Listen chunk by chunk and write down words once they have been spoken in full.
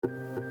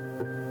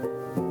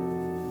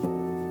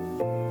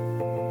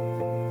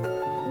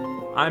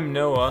I'm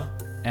Noah,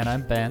 And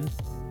I'm Ben.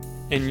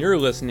 and you're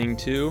listening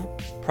to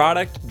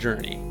Product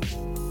Journey.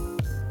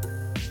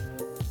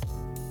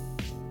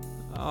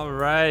 All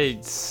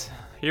right,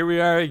 here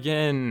we are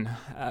again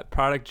at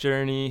Product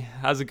Journey.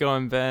 How's it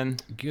going, Ben?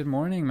 Good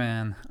morning,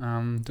 man.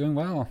 Doing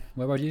well.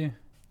 What about you?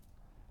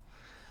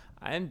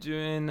 I am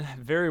doing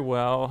very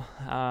well.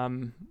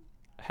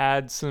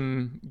 Had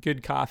some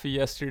good coffee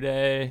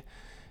yesterday.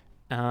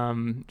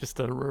 Just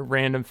a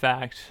random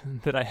fact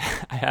that I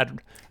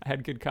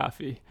had good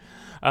coffee.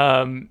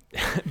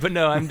 But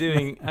no, I'm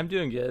doing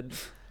good.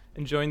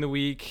 Enjoying the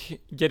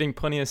week, getting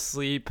plenty of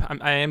sleep.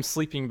 I am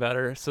sleeping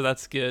better, so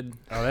that's good.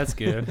 Oh, that's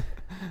good.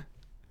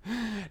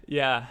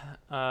 Yeah.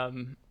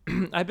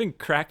 I've been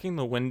cracking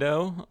the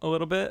window a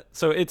little bit.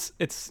 So it's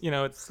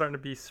starting to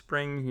be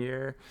spring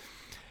here.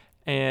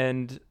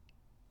 And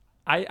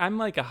I'm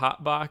like a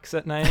hot box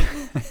at night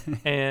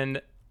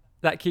and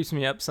that keeps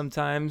me up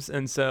sometimes.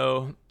 And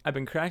so I've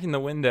been cracking the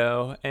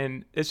window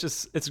and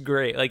it's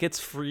great. Like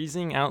it's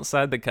freezing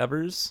outside the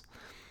covers.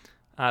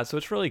 So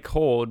it's really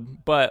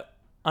cold, but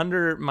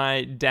under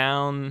my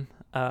down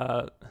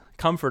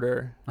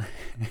comforter,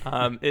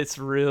 it's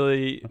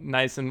really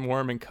nice and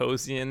warm and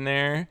cozy in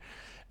there.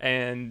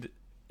 And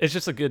it's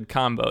just a good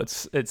combo.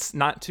 It's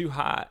not too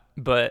hot,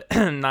 but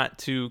not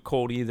too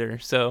cold either.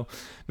 So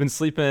I've been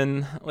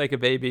sleeping like a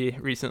baby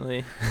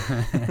recently.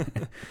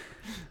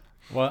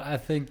 Well, I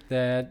think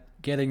that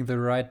getting the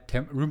right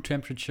room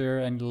temperature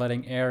and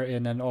letting air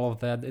in and all of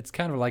that, it's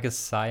kind of like a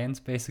science,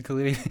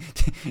 basically,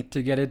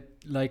 to get it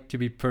like to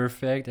be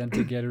perfect and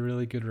to get a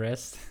really good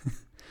rest.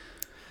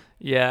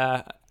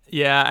 Yeah.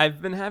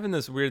 I've been having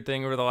this weird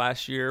thing over the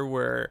last year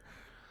where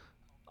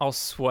I'll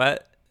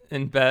sweat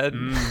in bed.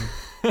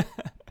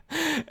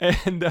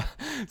 And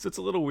so it's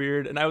a little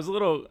weird. And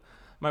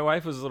my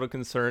wife was a little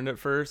concerned at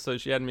first, so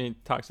she had me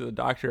talk to the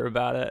doctor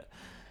about it.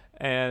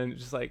 And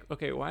just like,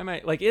 okay, why am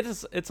I like,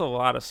 it's a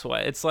lot of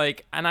sweat. It's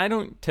like, and I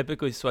don't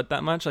typically sweat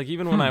that much. Like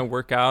even when I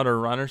work out or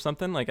run or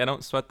something, like I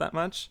don't sweat that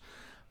much,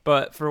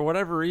 but for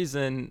whatever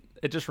reason,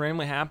 it just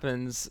randomly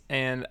happens.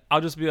 And I'll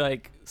just be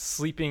like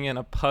sleeping in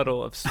a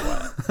puddle of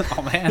sweat.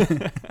 Oh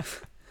man.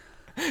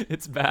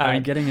 It's bad. I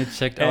mean, getting it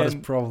checked out is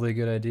probably a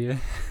good idea.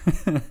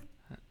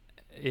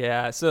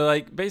 Yeah. So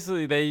like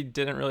basically they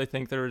didn't really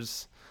think they're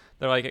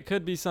like, it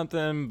could be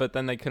something, but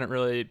then they couldn't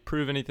really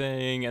prove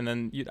anything. And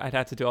then I'd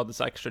have to do all this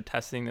extra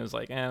testing. It was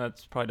like,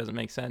 that probably doesn't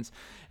make sense.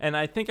 And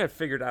I think I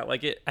figured out,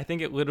 I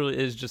think it literally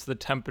is just the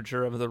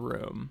temperature of the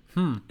room.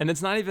 And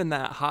it's not even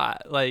that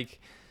hot.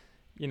 Like,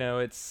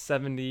 it's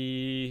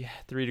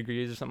 73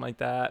 degrees or something like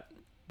that.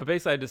 But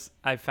basically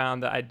I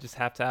found that I just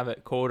have to have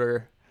it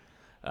colder.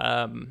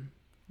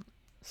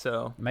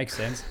 So makes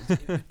sense.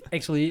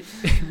 Actually,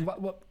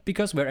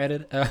 because we're at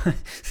it,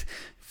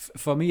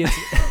 for me it's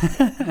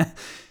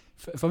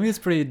for me it's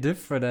pretty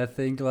different. I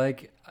think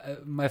like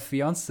my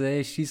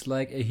fiance, she's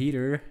like a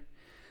heater,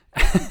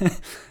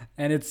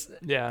 and it's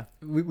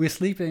we're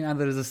sleeping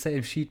under the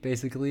same sheet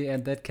basically,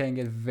 and that can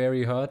get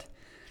very hot,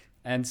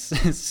 and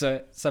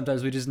so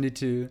sometimes we just need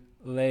to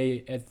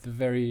lay at the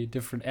very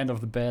different end of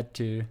the bed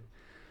to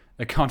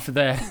account for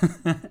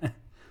that.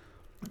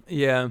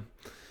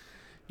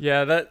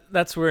 Yeah,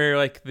 that's where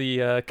like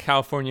the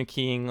California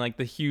king, like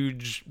the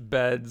huge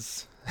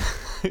beds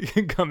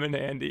can come in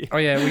handy. Oh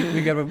yeah,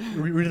 we got a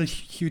really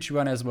huge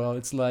one as well.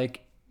 It's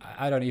like,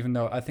 I don't even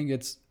know. I think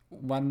it's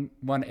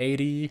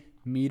 180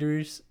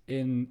 meters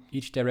in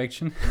each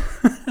direction.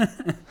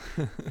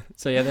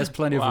 So yeah, there's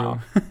plenty of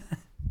room.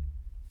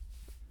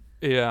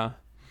 Yeah.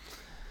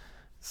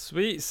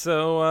 Sweet.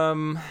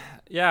 So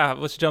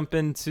let's jump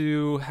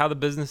into how the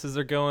businesses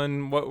are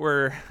going. What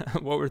we're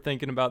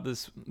thinking about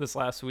this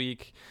last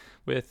week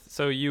with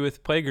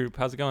Playgroup.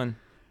 How's it going?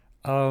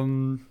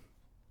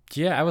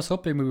 Yeah, I was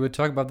hoping we would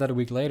talk about that a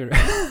week later.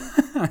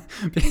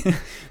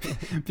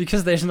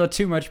 Because there's not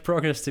too much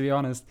progress, to be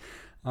honest.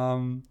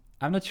 I'm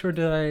not sure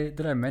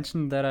did I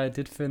mention that I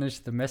did finish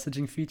the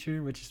messaging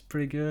feature, which is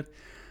pretty good.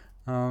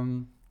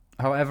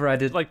 However, I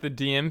did like the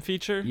DM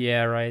feature?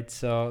 Yeah, right.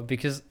 So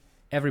because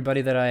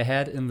everybody that I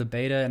had in the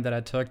beta and that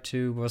I talked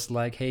to was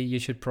like, hey, you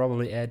should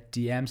probably add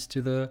DMs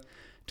to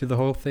the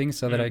whole thing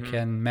so that I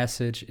can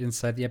message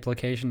inside the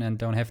application and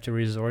don't have to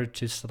resort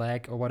to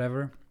Slack or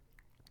whatever.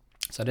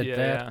 So I did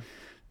that,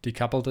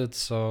 decoupled it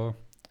so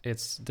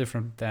it's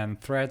different than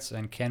threads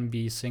and can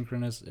be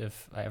synchronous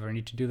if I ever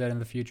need to do that in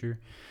the future.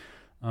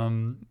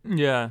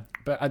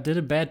 But I did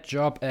a bad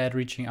job at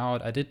reaching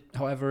out. I did,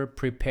 however,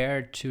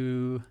 prepare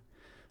two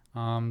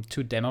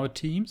demo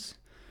teams.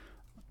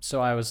 So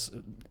I was,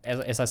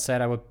 as I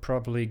said, I would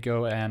probably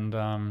go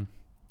and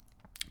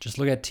just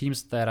look at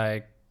teams that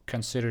I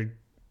considered,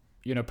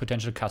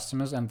 potential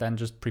customers, and then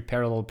just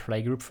prepare a little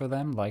playgroup for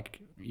them, like,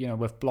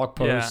 with blog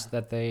posts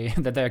that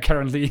they're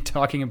currently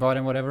talking about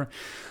and whatever.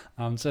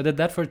 So I did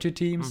that for two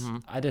teams.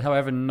 I did,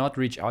 however, not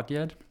reach out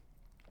yet.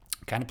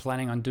 Kind of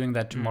planning on doing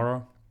that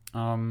tomorrow.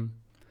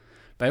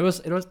 But it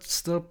was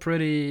still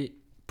pretty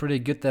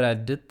good that I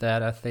did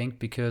that, I think,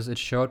 because it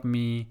showed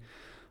me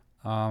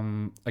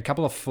a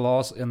couple of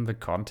flaws in the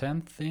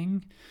content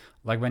thing.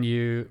 Like when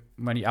you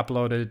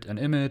uploaded an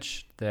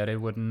image, that it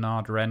would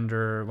not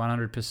render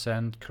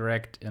 100%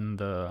 correct in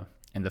the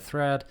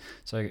thread.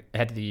 So I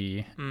had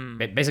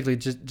basically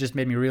just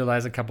made me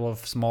realize a couple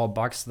of small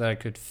bugs that I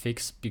could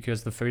fix,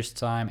 because the first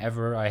time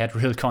ever I had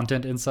real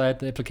content inside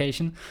the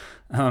application.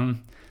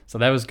 So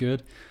that was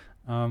good.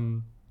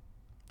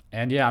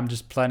 And yeah, I'm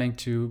just planning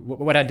to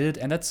what I did,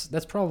 and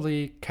that's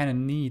probably kind of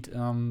neat,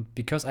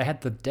 because I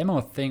had the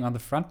demo thing on the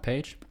front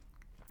page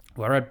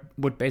where I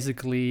would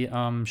basically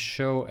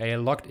show a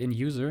logged in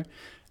user.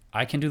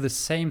 I can do the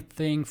same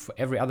thing for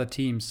every other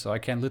team, so I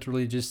can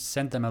literally just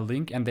send them a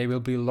link and they will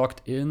be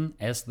logged in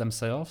as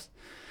themselves.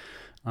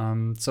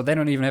 So they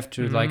don't even have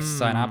to like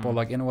sign up or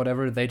log in or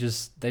whatever. They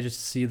just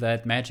see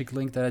that magic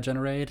link that I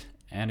generate,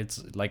 and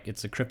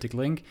it's a cryptic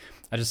link.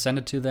 I just send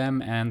it to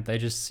them and they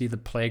just see the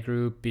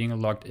playgroup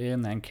being logged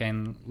in and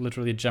can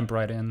literally jump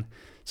right in.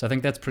 So I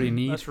think that's pretty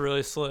neat. That's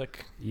really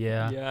slick.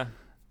 Yeah.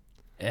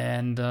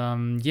 And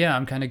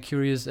I'm kind of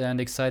curious and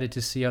excited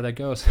to see how that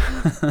goes.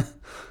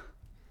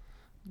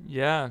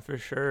 Yeah, for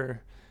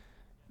sure.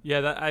 Yeah,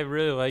 I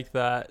really like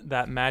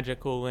that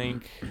magical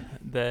link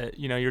that,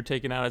 you're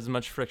taking out as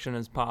much friction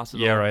as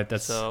possible. Yeah, right.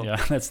 That's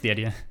the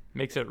idea.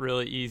 Makes it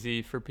really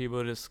easy for people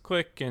to just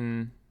click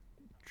and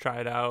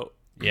try it out.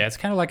 Yeah, it's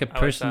kind of like a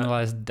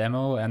personalized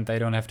demo, and they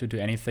don't have to do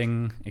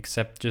anything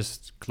except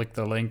just click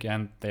the link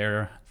and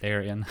they're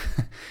in.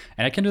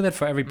 And I can do that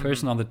for every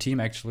person on the team,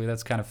 actually.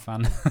 That's kind of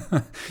fun.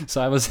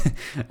 So I was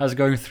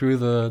going through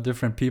the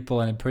different people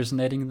and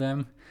impersonating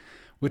them,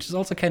 which is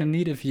also kind of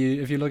neat if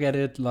you look at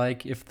it.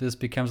 Like, if this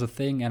becomes a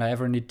thing and I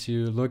ever need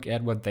to look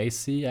at what they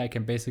see, I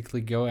can basically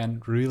go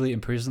and really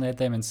impersonate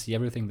them and see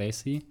everything they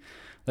see.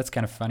 That's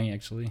kind of funny,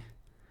 actually.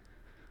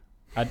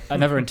 I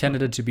never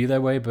intended it to be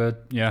that way,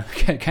 but yeah,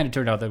 it kind of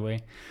turned out that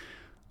way.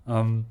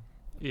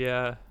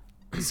 Yeah.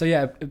 So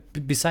yeah,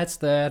 besides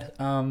that,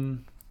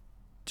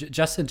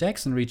 Justin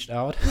Jackson reached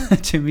out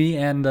to me,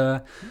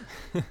 and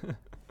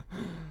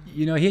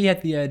he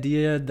had the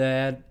idea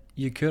that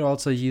you could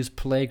also use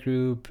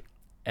Playgroup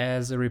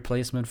as a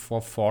replacement for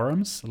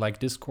forums like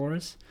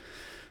Discourse,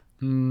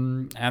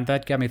 and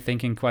that got me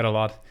thinking quite a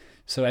lot.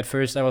 So at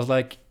first I was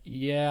like,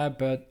 yeah,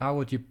 but how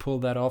would you pull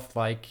that off?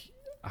 Like,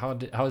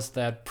 how is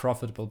that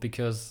profitable?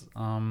 Because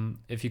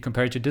if you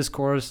compare it to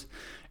Discourse,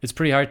 it's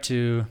pretty hard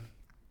to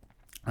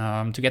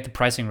get the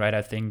pricing right.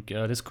 I think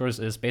Discourse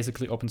is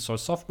basically open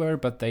source software,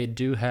 but they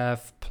do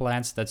have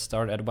plans that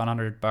start at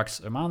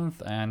 $100 a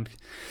month, and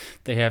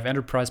they have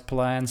enterprise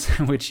plans,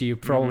 which you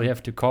probably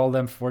have to call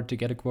them for to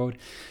get a quote.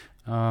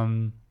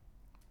 And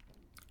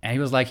he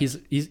was like,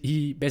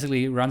 he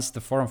basically runs the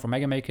forum for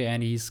MegaMaker,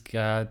 and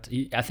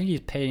I think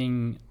he's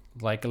paying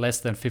like less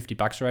than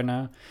 $50 right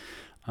now.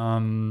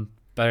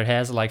 But it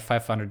has like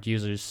 500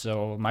 users.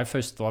 So my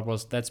first thought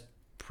was that's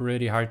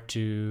pretty hard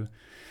to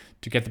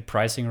get the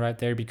pricing right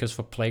there, because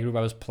for Playgroup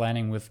I was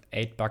planning with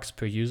 $8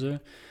 per user.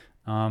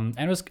 And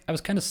I was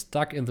kind of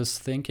stuck in this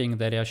thinking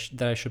that I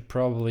should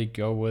probably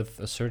go with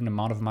a certain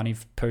amount of money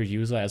per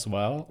user as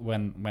well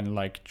when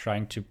like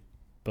trying to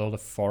build a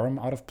forum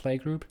out of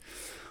Playgroup.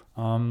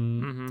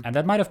 And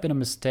that might have been a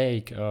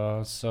mistake.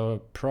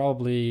 So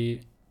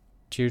probably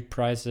tiered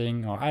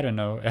pricing, or I don't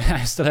know.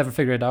 I still haven't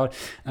figured it out.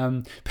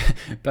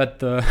 But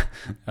the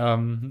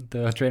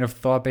train of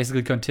thought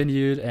basically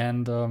continued,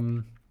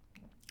 and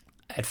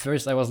at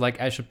first I was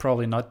like, I should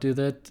probably not do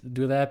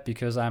that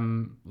because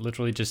I'm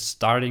literally just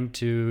starting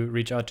to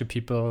reach out to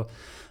people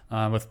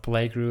with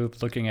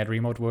Playgroup, looking at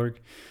remote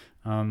work.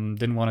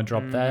 Didn't want to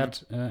drop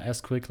that as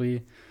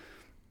quickly.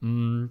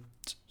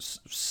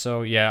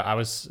 So yeah,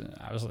 I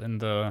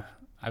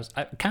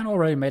kind of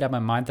already made up my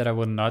mind that I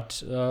would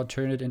not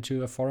turn it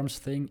into a forums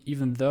thing,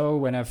 even though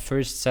when I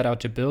first set out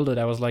to build it,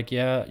 I was like,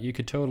 yeah, you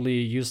could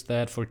totally use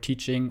that for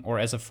teaching or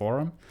as a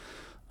forum.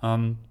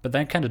 But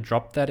then kind of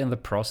dropped that in the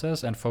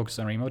process and focused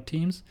on remote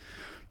teams.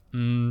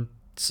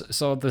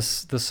 So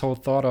this whole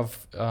thought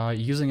of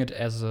using it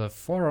as a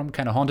forum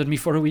kind of haunted me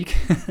for a week.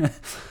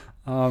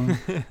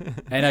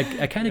 And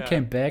I kind of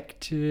came back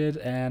to it,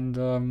 and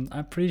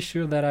I'm pretty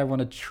sure that I want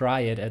to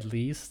try it at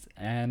least.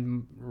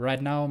 And right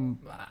now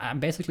I'm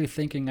basically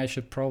thinking I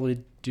should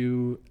probably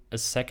do a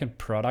second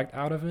product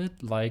out of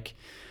it, like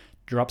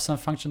drop some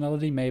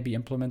functionality, maybe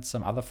implement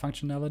some other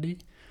functionality,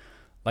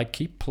 like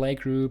keep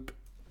Playgroup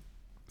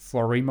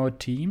for remote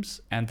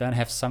teams and then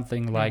have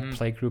something like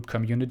Playgroup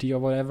Community or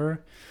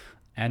whatever,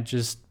 and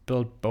just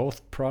build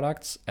both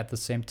products at the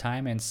same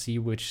time and see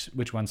which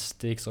one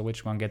sticks or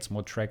which one gets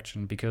more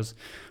traction. Because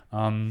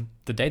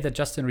the day that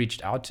Justin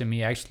reached out to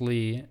me, I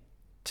actually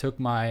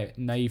took my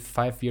naive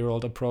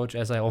 5-year-old approach,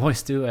 as I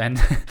always do,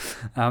 and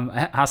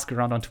asked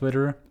around on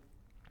Twitter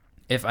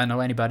if I know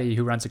anybody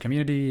who runs a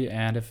community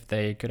and if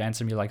they could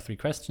answer me like 3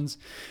 questions.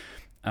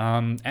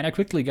 And I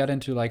quickly got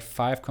into like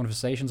 5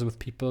 conversations with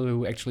people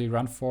who actually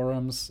run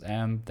forums,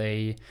 and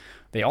they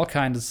all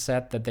kind of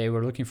said that they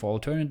were looking for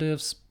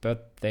alternatives,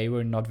 but they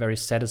were not very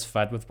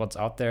satisfied with what's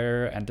out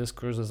there, and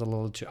Discourse is a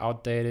little too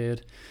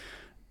outdated.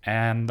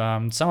 And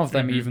some of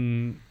them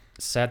even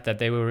said that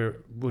they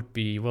would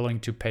be willing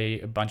to pay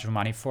a bunch of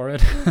money for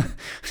it,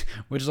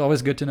 which is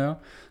always good to know.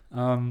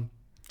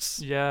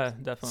 Yeah,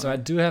 definitely. So I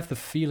do have the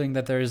feeling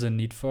that there is a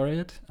need for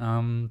it.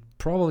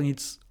 Probably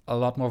needs a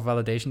lot more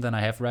validation than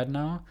I have right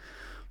now,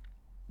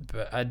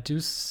 but I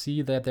do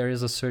see that there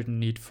is a certain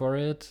need for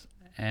it.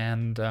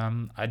 And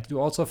I do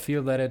also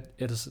feel that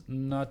it is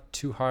not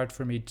too hard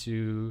for me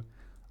to,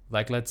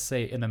 like, let's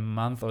say in a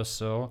month or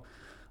so,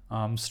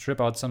 strip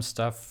out some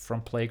stuff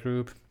from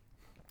Playgroup,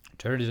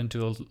 turn it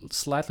into a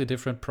slightly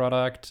different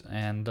product,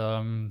 and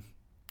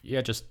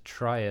just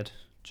try it.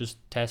 Just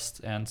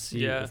test and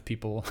see if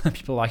people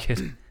like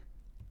it.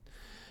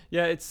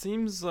 Yeah, it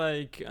seems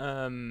like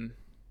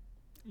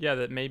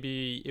that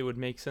maybe it would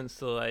make sense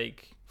to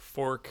like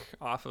fork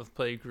off of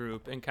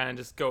Playgroup and kind of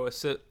just go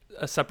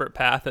a separate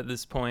path at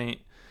this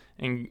point,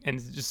 and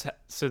just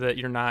so that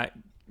you're not,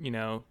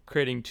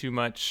 creating too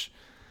much,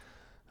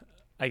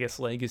 I guess,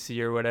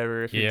 legacy or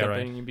whatever if you're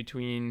jumping in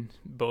between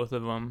both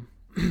of them.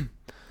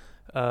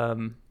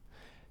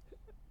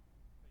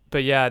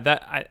 But yeah,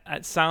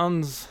 it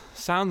sounds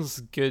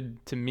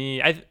good to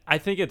me. I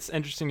think it's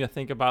interesting to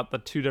think about the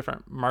two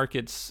different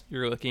markets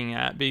you're looking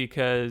at,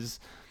 because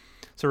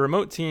so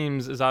remote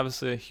teams is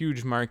obviously a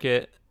huge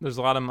market. There's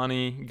a lot of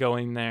money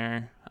going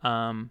there.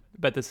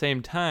 But at the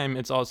same time,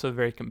 it's also a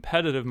very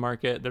competitive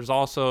market. There's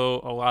also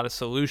a lot of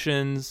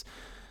solutions.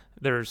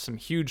 There's some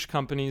huge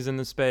companies in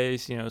the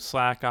space,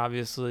 Slack,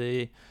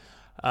 obviously,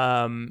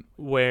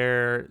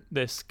 where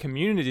this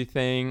community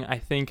thing, I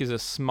think, is a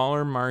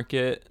smaller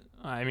market.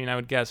 I mean, I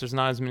would guess there's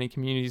not as many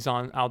communities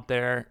out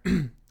there,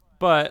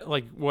 but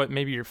like what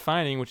maybe you're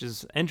finding, which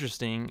is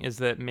interesting, is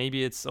that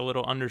maybe it's a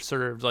little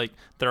underserved. Like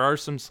there are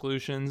some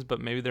solutions,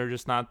 but maybe they're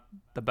just not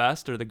the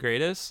best or the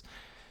greatest.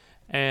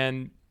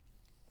 And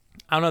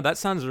I don't know, that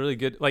sounds really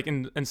good. Like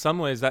in some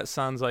ways that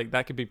sounds like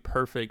that could be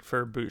perfect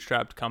for a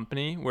bootstrapped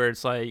company where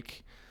it's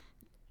like,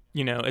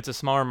 it's a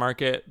smaller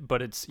market,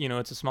 but it's,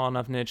 it's a small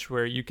enough niche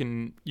where you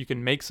can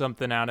make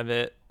something out of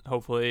it,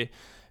 hopefully,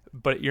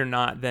 but you're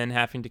not then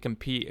having to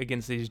compete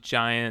against these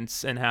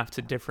giants and have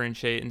to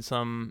differentiate in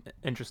some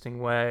interesting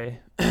way.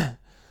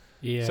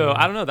 Yeah. So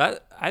I don't know,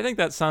 I think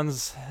that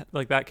sounds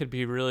like that could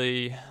be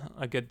really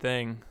a good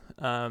thing.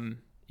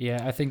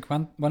 Yeah, I think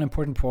one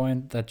important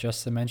point that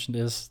Justin mentioned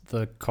is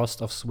the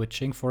cost of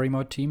switching for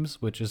remote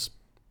teams, which is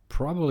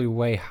probably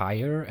way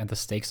higher, and the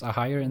stakes are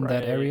higher in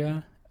that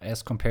area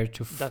as compared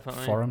to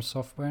forum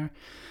software.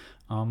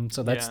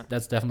 So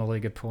that's definitely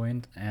a good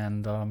point.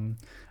 And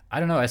I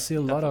don't know, I see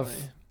a lot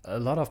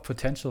of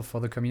potential for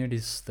the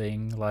communities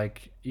thing,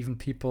 like even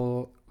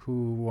people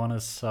who want to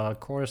sell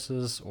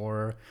courses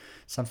or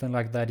something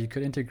like that. You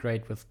could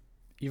integrate with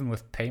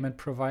payment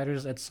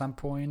providers at some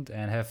point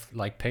and have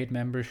like paid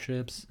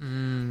memberships.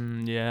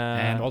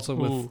 And also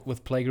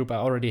with Playgroup, I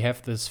already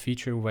have this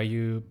feature where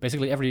you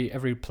basically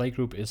every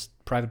Playgroup is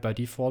private by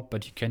default,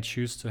 but you can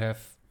choose to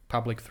have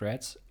public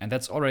threads, and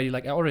that's already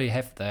I already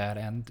have that.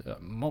 And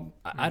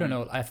I don't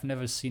know, I've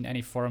never seen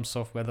any forum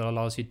software that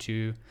allows you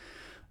to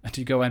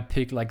go and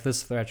pick like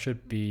this thread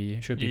should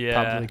be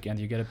public, and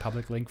you get a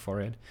public link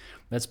for it.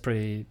 That's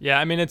pretty. Yeah,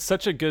 I mean, it's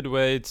such a good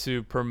way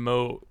to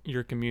promote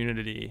your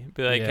community.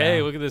 Be like,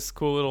 hey, look at this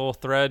cool little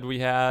thread we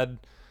had.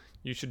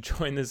 You should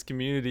join this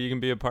community. You can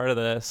be a part of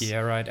this. Yeah,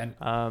 right. And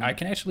I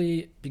can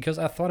actually, because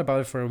I thought about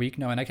it for a week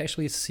now, and I can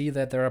actually see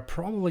that there are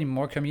probably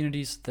more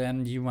communities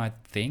than you might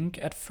think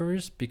at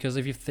first. Because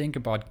if you think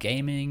about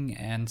gaming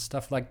and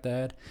stuff like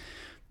that,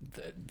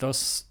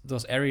 those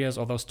areas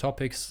or those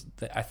topics,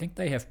 I think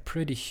they have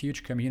pretty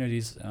huge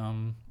communities,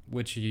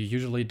 which you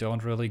usually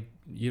don't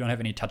have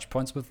any touch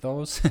points with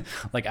those.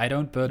 Like I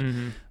don't, but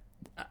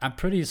I'm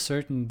pretty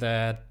certain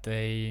that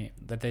they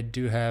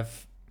do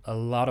have a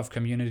lot of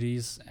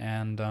communities,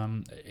 and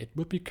it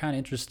would be kind of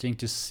interesting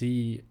to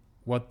see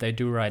what they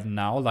do right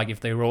now, like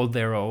if they roll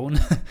their own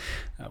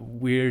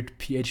weird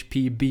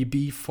PHP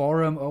BB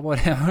forum or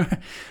whatever,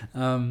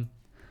 and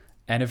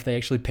if they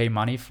actually pay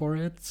money for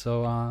it.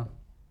 So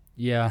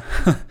yeah.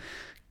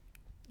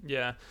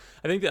 Yeah,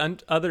 I think the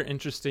other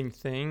interesting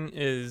thing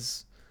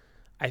is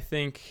I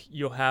think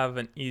you'll have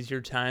an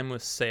easier time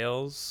with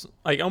sales,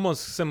 like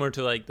almost similar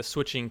to like the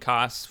switching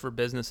costs for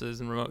businesses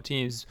and remote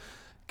teams.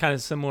 Kind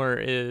of similar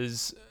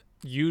is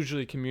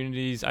usually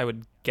communities, I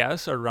would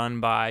guess, are run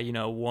by,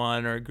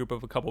 one or a group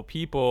of a couple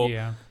people.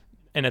 Yeah.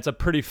 And it's a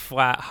pretty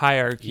flat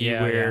hierarchy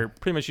where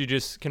pretty much you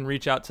just can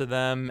reach out to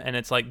them, and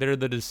it's like they're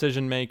the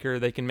decision maker.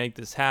 They can make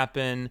this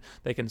happen.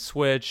 They can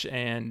switch,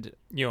 and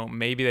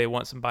maybe they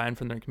want some buy-in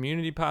from their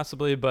community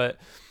possibly. But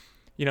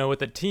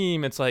with a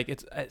team, it's like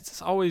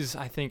it's always,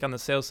 I think, on the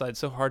sales side,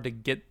 so hard to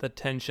get the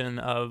attention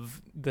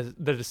of the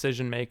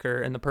decision maker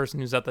and the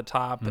person who's at the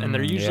top, and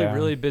they're usually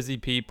really busy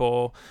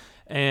people.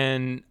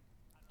 And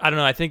I don't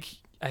know. I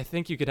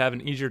think you could have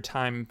an easier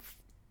time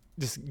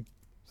just.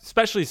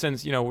 Especially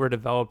since, we're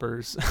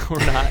developers,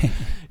 we're not,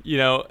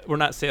 we're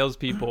not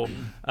salespeople.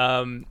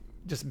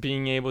 Just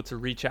being able to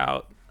reach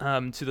out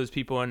to those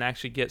people and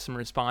actually get some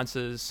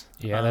responses.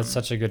 Yeah, that's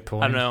such a good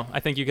point. I don't know. I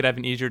think you could have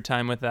an easier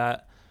time with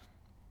that.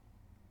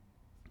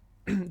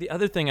 The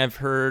other thing I've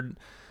heard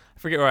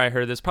forget where I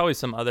heard this, probably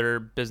some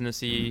other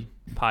businessy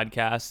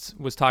podcast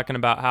was talking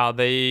about how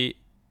they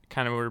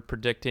kind of were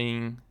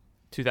predicting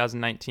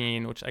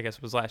 2019, which I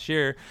guess was last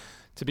year,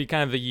 to be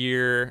kind of a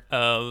year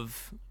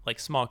of like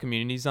small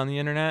communities on the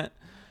internet.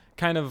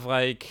 Kind of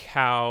like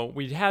how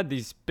we had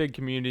these big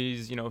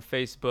communities,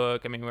 Facebook.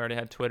 I mean, we already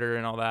had Twitter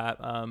and all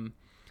that,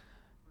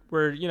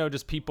 where,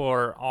 just people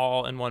are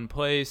all in one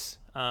place,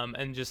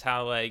 and just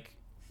how like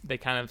they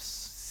kind of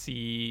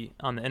see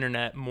on the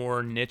internet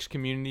more niche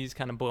communities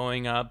kind of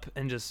blowing up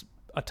and just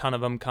a ton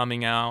of them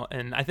coming out.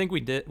 And I think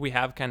we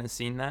have kind of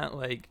seen that,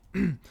 like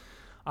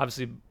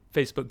obviously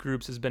Facebook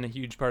groups has been a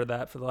huge part of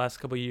that for the last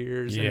couple of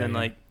years. And then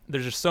like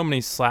there's just so many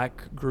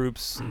Slack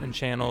groups and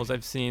channels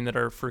I've seen that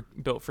are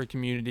built for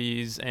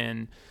communities.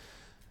 And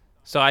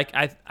so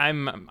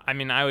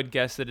I would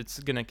guess that it's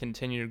going to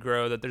continue to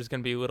grow, that there's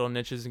going to be little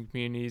niches and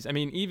communities. I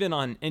mean, even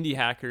on Indie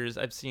Hackers,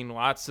 I've seen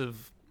lots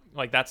of,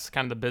 like, that's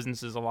kind of the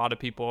businesses a lot of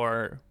people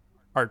are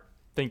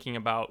thinking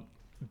about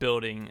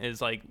building,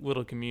 is like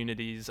little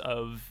communities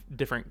of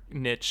different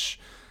niche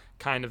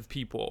kind of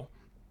people.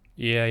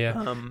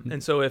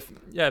 And so if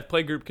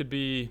Playgroup could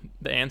be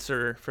the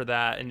answer for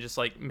that, and just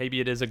like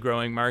maybe it is a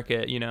growing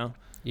market,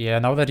 Yeah,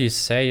 now that you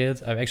say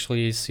it, I've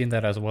actually seen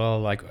that as well.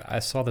 Like, I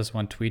saw this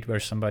one tweet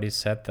where somebody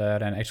said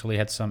that and actually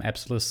had some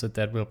apps listed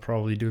that will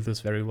probably do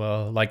this very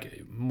well,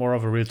 like more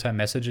of a real-time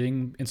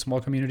messaging in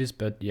small communities.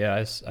 But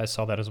yeah, I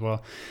saw that as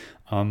well.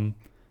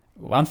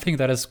 One thing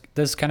that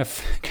is kind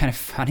of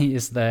funny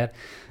is that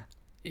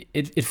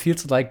it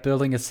feels like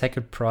building a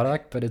second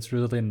product, but it's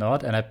really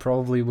not. And I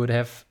probably would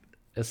have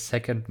a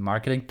second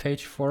marketing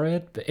page for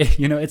it. But,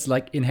 it's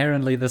like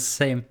inherently the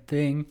same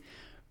thing,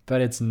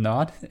 but it's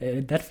not.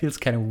 That feels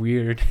kind of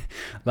weird.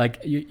 Like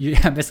you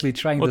are basically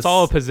trying. Well, it's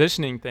all a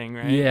positioning thing,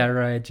 right? Yeah,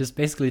 right. Just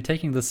basically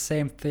taking the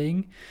same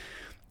thing,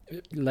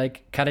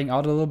 like cutting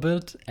out a little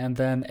bit, and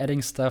then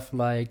adding stuff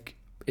like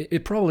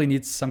it probably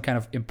needs some kind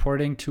of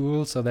importing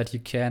tool so that you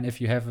can, if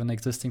you have an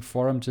existing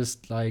forum,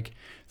 just like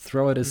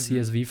throw it a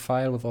CSV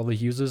file with all the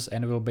users,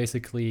 and it will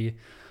basically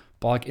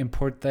bulk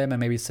import them and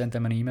maybe send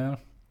them an email.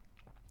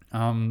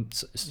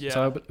 So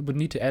I would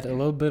need to add a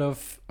little bit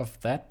of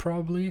that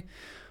probably.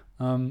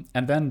 And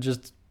then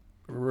just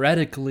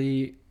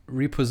radically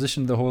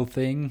reposition the whole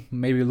thing,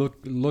 maybe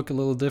look a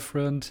little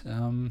different.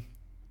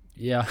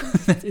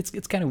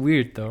 It's kind of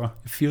weird though.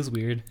 It feels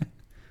weird.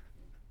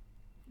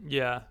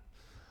 Yeah.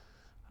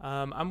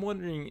 I'm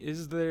wondering,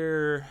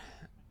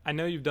 I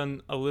know you've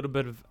done a little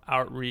bit of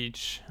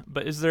outreach,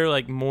 but is there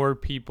like more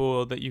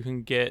people that you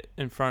can get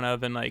in front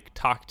of and like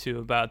talk to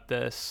about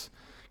this?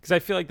 Because I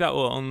feel like that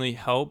will only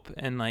help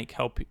and like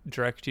help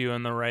direct you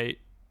in the right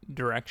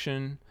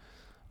direction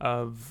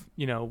of,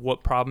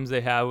 what problems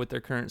they have with their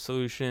current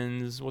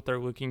solutions, what they're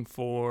looking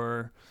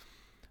for.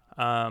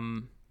 I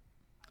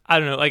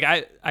don't know. Like,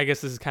 I guess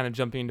this is kind of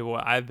jumping into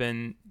what I've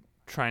been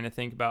trying to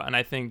think about. And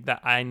I think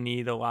that I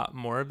need a lot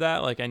more of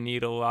that. Like, I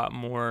need a lot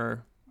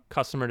more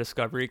customer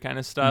discovery kind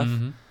of stuff.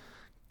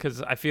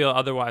 Because I feel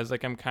otherwise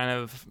like I'm kind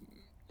of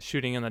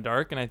shooting in the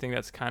dark. And I think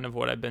that's kind of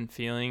what I've been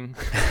feeling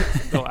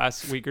the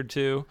last week or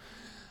two,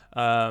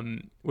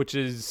 which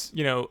is,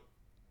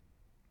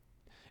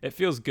 it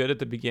feels good at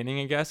the beginning,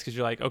 I guess, because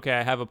you're like, okay,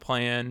 I have a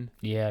plan.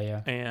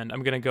 Yeah. And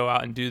I'm going to go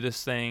out and do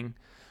this thing.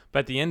 But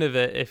at the end of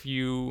it, if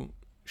you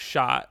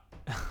shot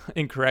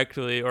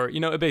incorrectly, or,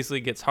 it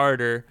basically gets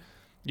harder,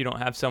 you don't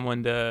have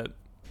someone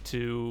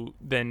to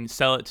then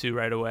sell it to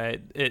right away.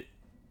 It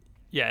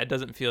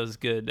doesn't feel as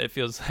good. It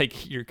feels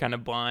like you're kind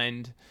of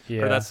blind.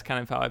 Yeah. Or that's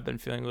kind of how I've been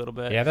feeling a little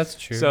bit. Yeah, that's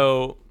true.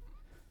 So,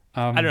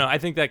 I don't know. I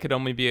think that could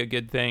only be a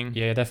good thing.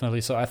 Yeah,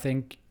 definitely. So I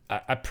think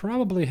I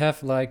probably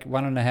have like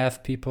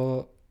 1.5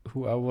 people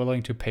who are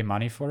willing to pay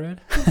money for it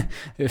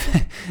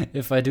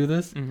if I do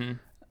this,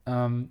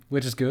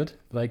 which is good.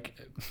 Like,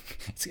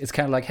 it's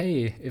kind of like,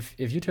 hey,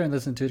 if you turn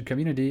this into a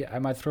community, I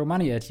might throw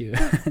money at you,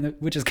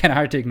 which is kind of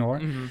hard to ignore.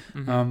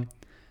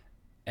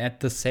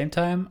 At the same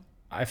time,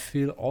 I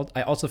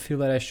also feel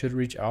that I should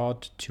reach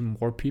out to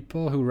more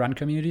people who run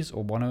communities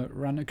or want to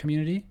run a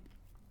community.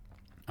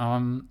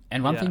 And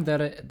one thing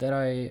that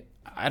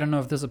I don't know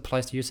if this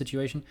applies to your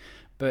situation,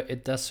 but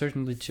it does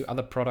certainly to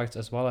other products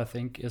as well, I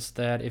think, is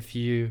that if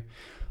you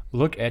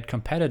look at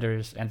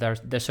competitors, and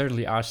there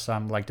certainly are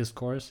some like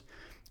Discourse,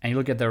 and you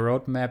look at their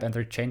roadmap and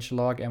their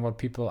changelog and what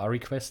people are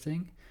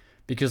requesting,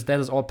 because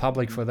that is all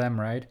public for them,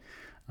 right?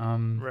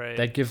 Right.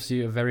 That gives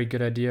you a very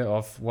good idea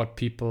of what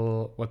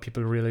people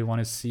really want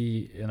to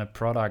see in a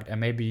product. And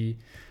maybe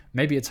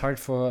it's hard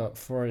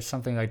for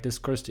something like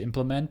Discourse to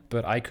implement,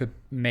 but I could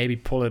maybe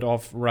pull it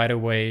off right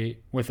away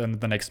within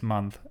the next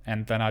month,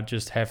 and then I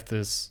just have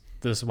this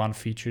one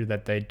feature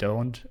that they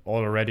don't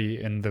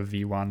already in the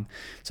V1.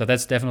 So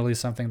that's definitely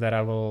something that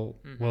I will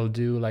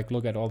do, like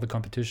look at all the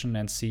competition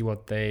and see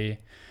what they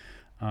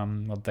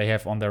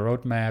have on their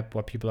roadmap,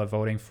 what people are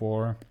voting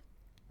for.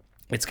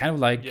 It's kind of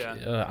like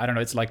I don't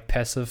know, it's like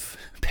passive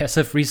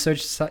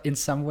research in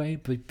some way,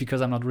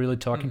 because I'm not really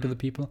talking to the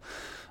people.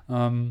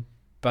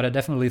 But I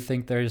definitely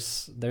think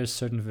there's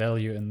certain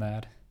value in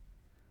that.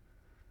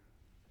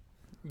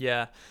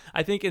 Yeah,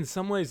 I think in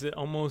some ways it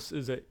almost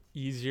is a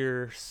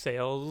easier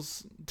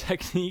sales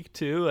technique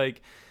too.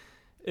 Like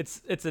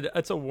it's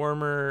a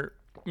warmer,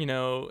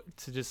 to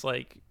just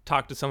like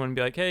talk to someone and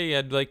be like, hey,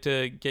 I'd like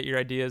to get your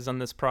ideas on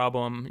this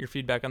problem, your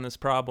feedback on this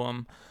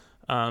problem,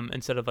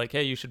 instead of like,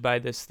 hey, you should buy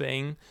this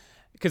thing.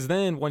 Because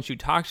then once you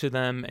talk to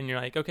them and you're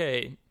like,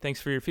 okay,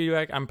 thanks for your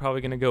feedback, I'm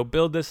probably going to go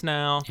build this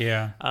now.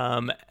 Yeah.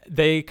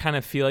 They kind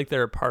of feel like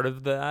they're a part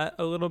of that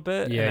a little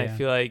bit. Yeah, And I yeah.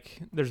 feel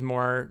like there's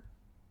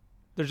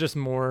just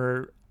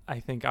more, I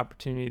think,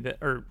 opportunity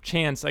or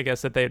chance, I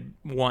guess, that they'd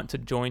want to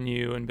join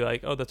you and be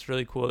like, oh, that's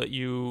really cool that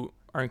you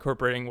are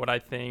incorporating what I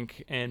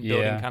think and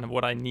building Yeah. kind of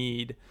what I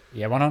need.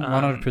 Yeah,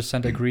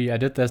 100% agree. I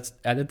did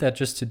that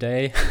just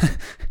today.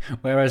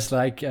 Whereas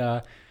like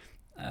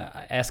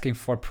asking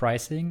for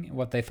pricing,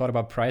 what they thought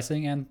about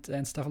pricing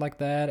and stuff like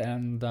that.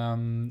 And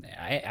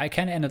I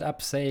kind of ended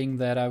up saying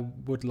that I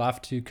would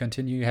love to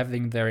continue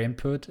having their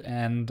input,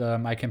 and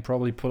I can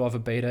probably pull off a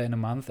beta in a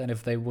month. And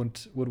if they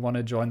would want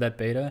to join that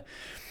beta,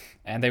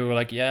 and they were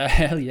like, yeah,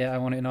 hell yeah, I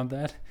want in on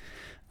that.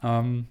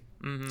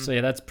 So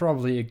yeah, that's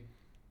probably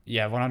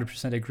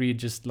 100% agree.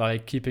 Just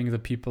like keeping the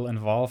people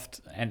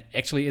involved, and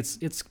actually,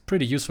 it's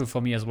pretty useful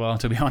for me as well,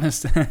 to be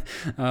honest.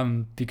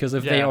 Because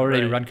if they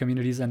already run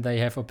communities and they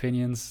have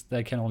opinions,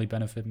 that can only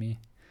benefit me.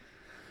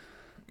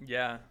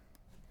 Yeah.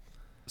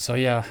 So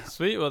yeah.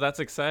 Sweet. Well, that's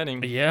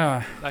exciting.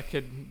 Yeah. That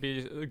could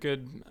be a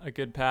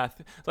good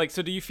path. Like,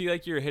 so do you feel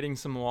like you're hitting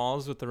some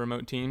walls with the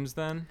remote teams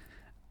then?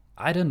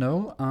 I don't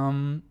know.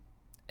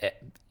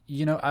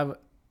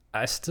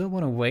 I still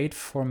want to wait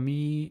for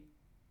me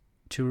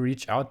to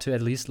reach out to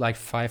at least like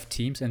 5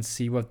 teams and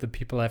see what the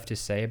people have to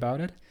say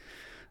about it.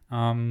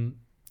 And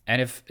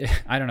if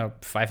I don't know,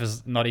 5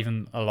 is not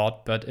even a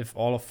lot, but if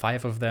all of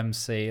 5 of them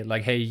say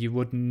like, hey, you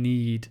would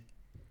need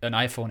an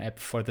iPhone app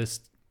for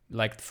this,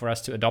 like for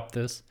us to adopt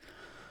this,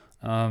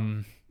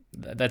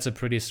 that's a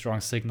pretty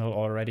strong signal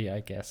already, I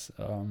guess.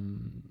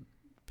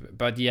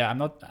 But yeah,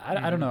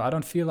 I don't know. I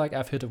don't feel like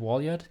I've hit a wall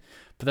yet,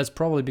 but that's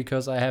probably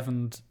because I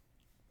haven't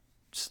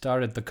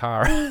started the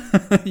car.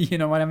 You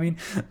know what I mean?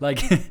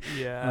 Like,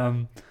 yeah.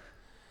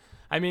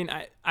 I mean,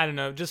 I don't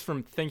know, just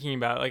from thinking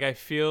about it, like I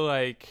feel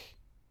like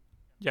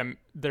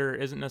there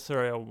isn't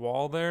necessarily a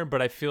wall there,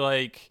 but I feel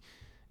like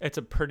it's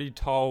a pretty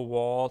tall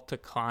wall to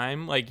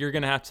climb. Like you're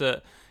gonna have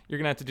to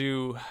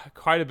do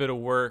quite a bit of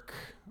work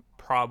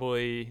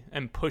probably,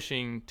 and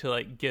pushing to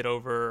like get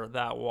over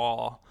that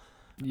wall.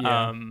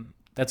 Yeah.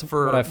 That's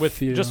what I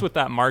feel. Just with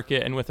that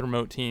market and with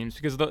remote teams,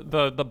 because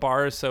the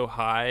bar is so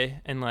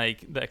high, and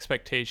like the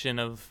expectation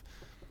of,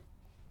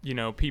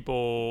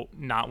 people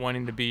not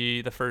wanting to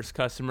be the first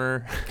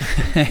customer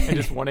and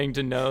just wanting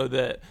to know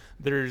that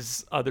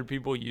there's other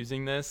people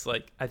using this.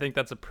 Like, I think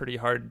that's a pretty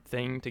hard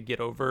thing to get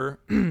over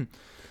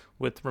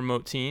with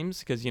remote teams,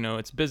 because,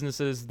 it's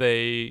businesses.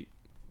 They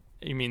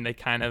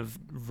kind of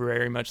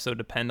very much so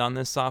depend on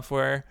this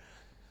software.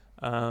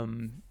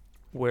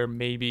 Where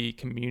maybe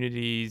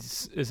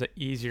communities is an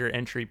easier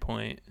entry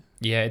point.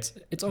 Yeah,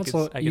 it's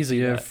also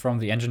easier from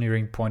the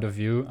engineering point of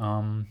view,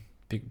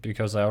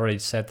 because I already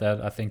said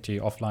that, I think, to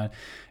you offline.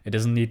 It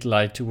doesn't need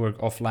like to work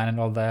offline and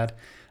all that.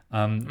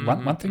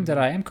 One thing that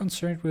I am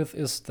concerned with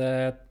is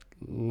that,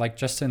 like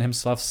Justin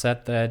himself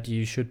said, that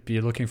you should be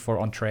looking for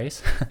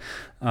entrees.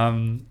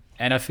 And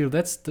I feel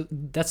that's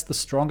the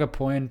stronger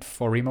point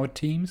for remote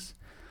teams.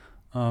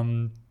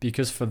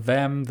 Because for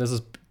them, this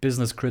is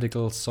business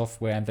critical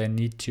software, and they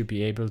need to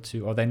be able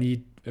to, or they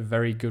need a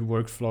very good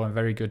workflow and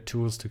very good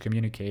tools to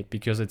communicate,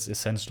 because it's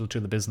essential to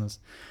the business.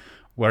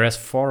 Whereas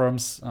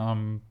forums,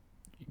 I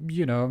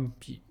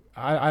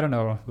don't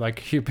know,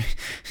 like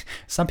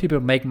some people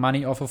make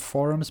money off of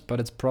forums, but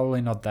it's probably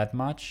not that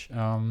much.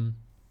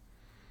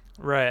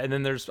 Right, and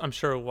then there's, I'm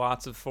sure,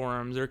 lots of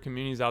forums or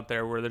communities out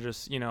there where they're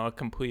just, a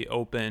complete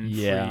open,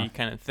 free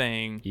kind of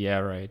thing. Yeah,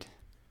 right.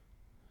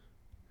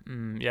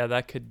 Yeah,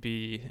 that could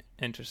be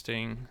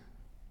interesting.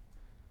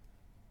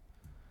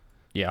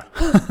 Yeah.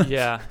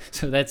 Yeah.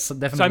 So that's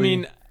definitely. So I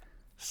mean,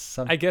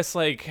 I guess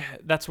like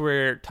that's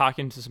where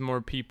talking to some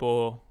more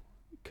people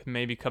could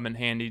maybe come in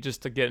handy,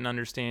 just to get an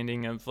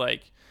understanding of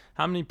like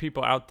how many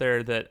people out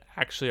there that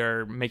actually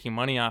are making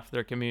money off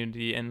their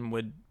community and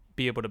would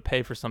be able to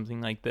pay for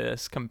something like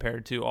this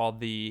compared to all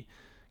the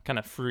kind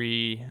of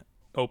free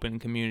open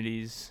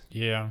communities.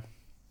 Yeah.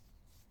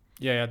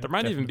 There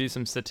might even be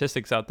some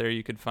statistics out there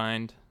you could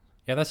find.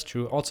 Yeah, that's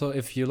true. Also,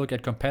 if you look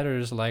at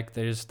competitors, like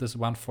there's this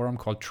one forum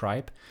called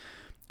Tribe,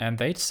 and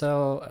they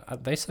sell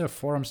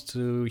forums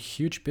to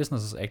huge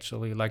businesses,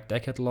 actually, like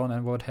Decathlon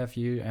and what have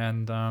you.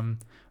 And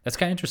that's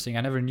kind of interesting.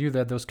 I never knew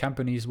that those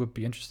companies would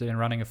be interested in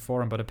running a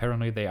forum, but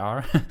apparently they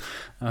are.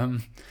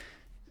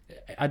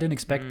 I didn't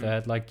expect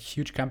that. Like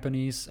huge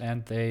companies,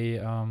 and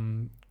they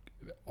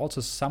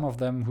also, some of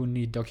them who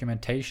need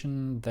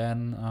documentation,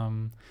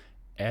 then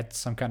add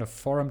some kind of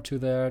forum to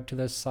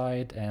their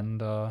site,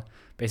 and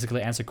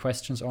basically answer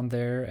questions on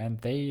there, and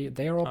they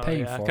are all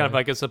paying for it. Kind of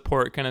like a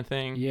support kind of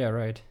thing. Yeah,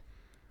 right.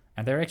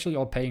 And they're actually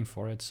all paying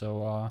for it,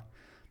 so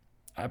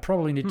I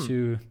probably need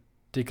to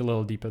dig a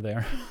little deeper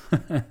there.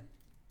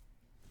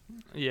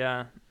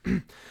 Yeah.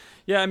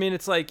 Yeah, I mean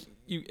it's like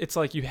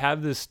you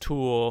have this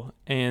tool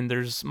and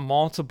there's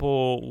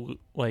multiple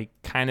like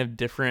kind of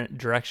different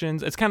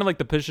directions. It's kind of like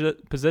the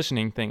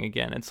positioning thing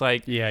again. It's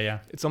like Yeah.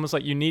 it's almost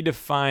like you need to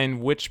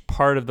find which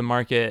part of the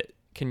market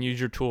can use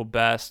your tool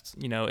best.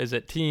 You know, is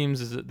it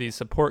teams? Is it these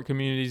support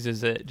communities?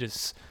 Is it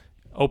just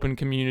open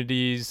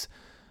communities?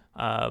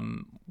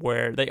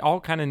 Where they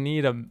all kind of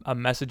need a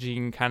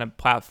messaging kind of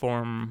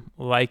platform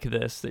like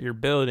this that you're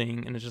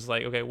building. And it's just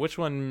like, okay, which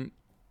one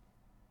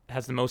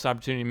has the most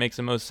opportunity, makes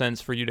the most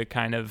sense for you to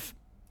kind of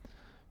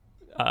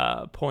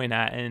point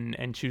at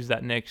and choose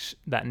that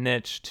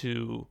niche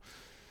to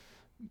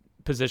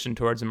position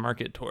towards and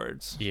market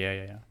towards.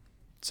 Yeah.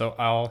 So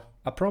I'll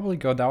probably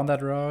go down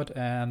that road,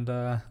 and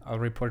I'll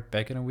report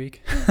back in a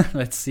week.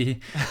 Let's see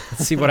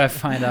what I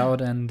find out,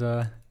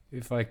 and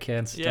if I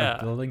can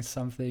start building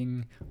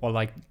something, or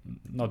like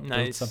not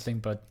build something,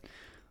 but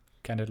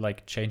kind of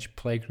like change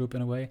playgroup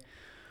in a way.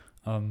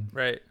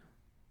 Right.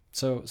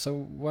 So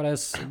what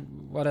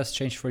has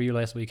changed for you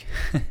last week?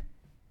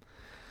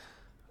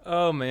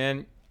 Oh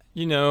man,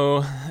 you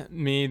know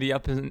me, the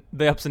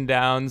ups and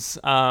downs.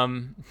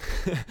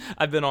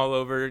 I've been all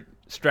over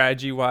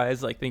strategy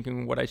wise, like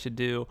thinking what I should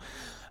do.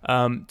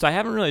 So I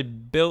haven't really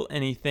built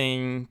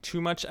anything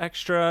too much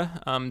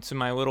extra to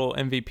my little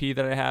MVP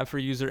that I have for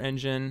User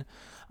Engine.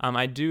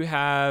 I do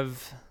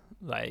have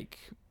like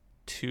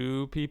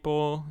 2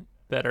 people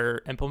that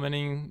are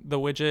implementing the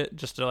widget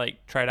just to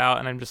like try it out,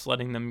 and I'm just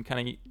letting them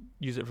kind of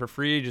use it for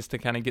free just to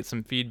kind of get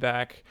some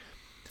feedback.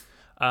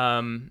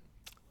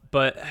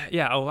 But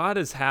yeah, a lot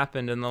has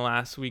happened in the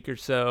last week or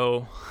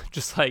so,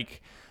 just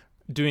like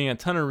doing a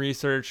ton of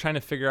research, trying to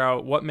figure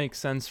out what makes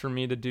sense for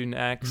me to do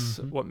next,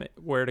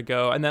 where to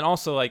go. And then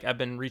also like I've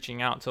been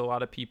reaching out to a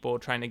lot of people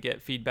trying to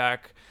get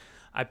feedback.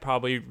 I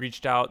probably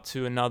reached out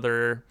to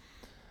another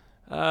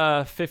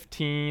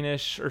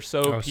 15-ish or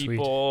so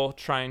people, sweet,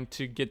 trying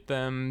to get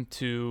them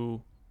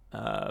to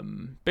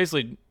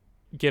basically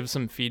give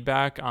some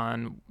feedback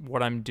on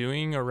what I'm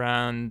doing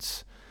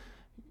around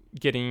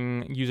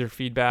getting user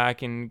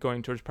feedback and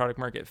going towards product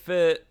market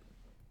fit,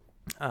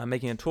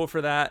 making a tool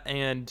for that.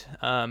 And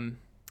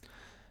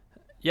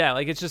yeah,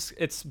 like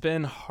it's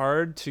been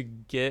hard to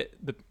get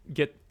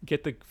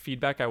the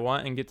feedback I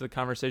want and get to the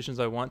conversations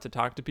I want to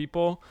talk to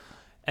people.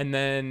 And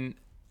then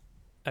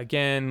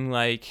again,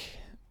 like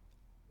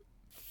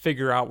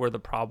figure out where the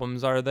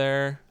problems are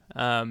there.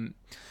 And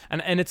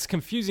it's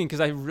confusing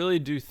because I really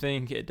do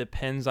think it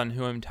depends on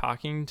who I'm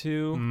talking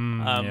to.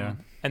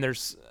 And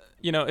there's,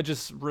 you know, it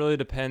just really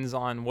depends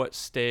on what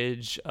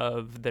stage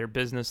of their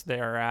business they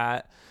are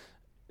at,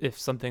 if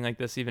something like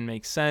this even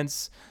makes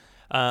sense.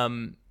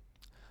 So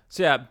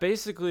yeah,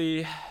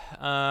 basically,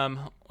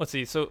 let's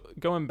see. So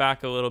going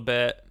back a little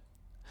bit,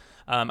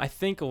 I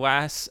think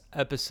last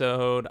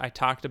episode I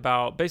talked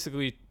about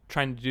basically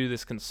trying to do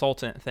this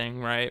consultant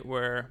thing, right?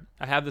 Where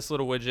I have this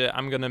little widget,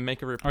 I'm going to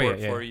make a report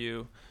for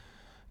you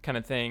kind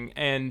of thing.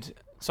 And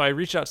so I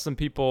reached out to some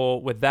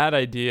people with that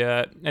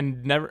idea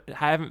and I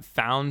haven't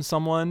found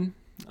someone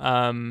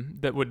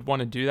that would want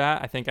to do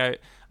that. I think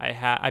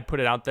I put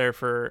it out there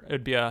for, it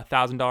would be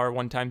 $1,000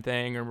 one-time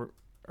thing,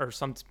 or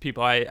some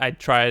people I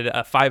tried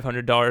a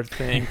 $500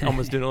 thing,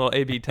 almost doing a little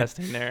A/B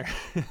testing there.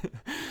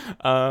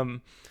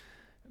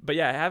 But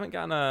yeah, I haven't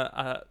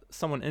gotten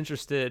someone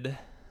interested.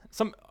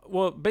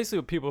 Basically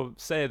what people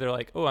say, they're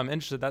like, oh, I'm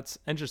interested. That's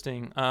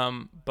interesting.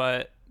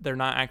 But they're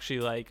not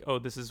actually like, oh,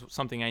 this is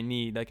something I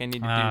need. Like I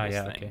need to do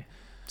this thing. Okay.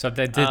 So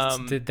they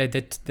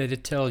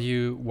did tell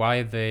you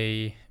why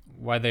they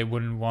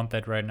wouldn't want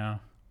that right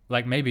now.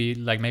 Like maybe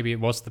it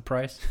was the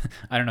price.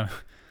 I don't know.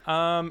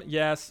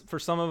 Yes, for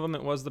some of them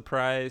it was the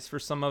price. For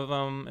some of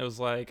them it was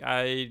like,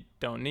 I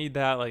don't need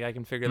that. Like I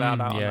can figure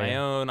that out on my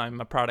own. I'm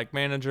a product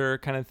manager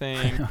kind of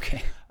thing.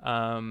 Okay.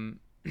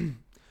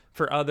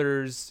 For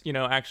others, you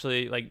know,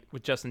 actually like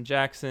with Justin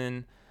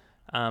Jackson,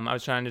 I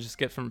was trying to just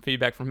get some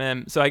feedback from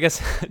him. So I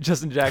guess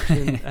Justin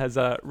Jackson has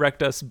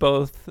wrecked us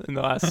both in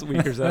the last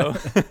week or so.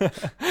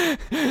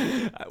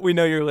 We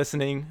know you're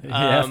listening.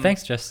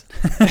 Thanks, Justin.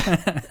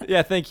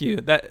 Yeah, thank you.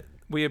 That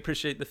we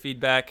appreciate the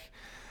feedback.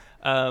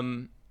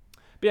 But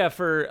yeah,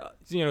 for,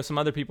 you know, some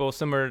other people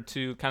similar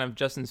to kind of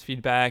Justin's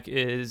feedback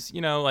is,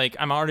 you know, like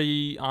I'm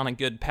already on a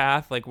good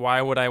path. Like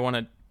why would I want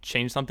to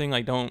change something?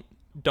 Like don't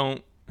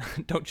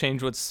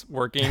change what's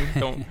working.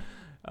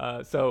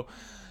 So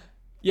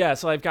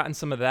I've gotten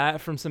some of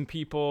that from some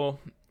people.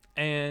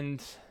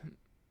 And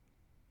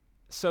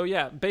so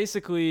yeah,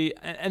 basically,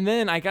 and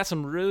then I got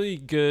some really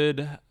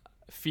good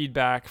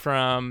feedback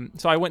so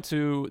I went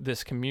to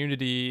this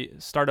community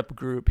startup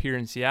group here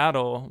in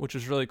Seattle, which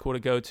was really cool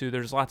to go to.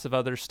 There's lots of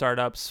other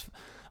startups,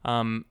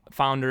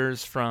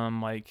 founders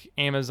from like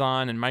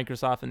Amazon and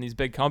Microsoft and these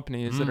big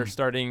companies that are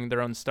starting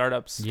their own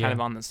startups kind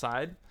of on the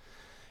side.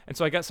 And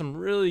so I got some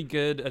really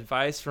good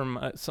advice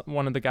from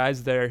one of the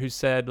guys there who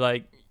said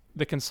like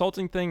the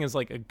consulting thing is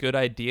like a good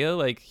idea.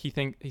 Like he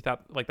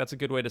thought like that's a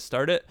good way to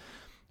start it,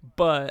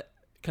 but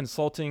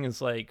consulting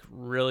is like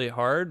really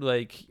hard.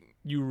 Like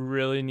you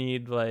really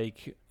need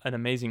like an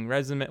amazing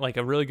resume, like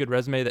a really good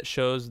resume that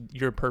shows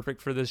you're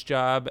perfect for this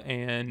job,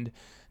 and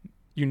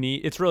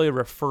it's really a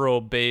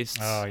referral based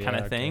kind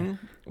of thing,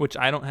 which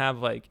I don't have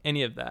like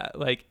any of that.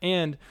 Like,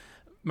 and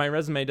my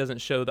resume doesn't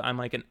show that I'm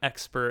like an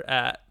expert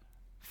at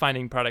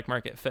finding product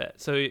market fit.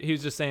 So he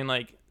was just saying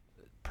like,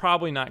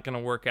 probably not going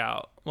to work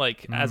out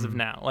like as of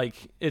now. Like,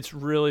 it's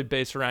really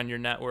based around your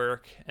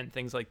network and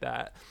things like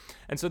that.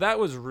 And so that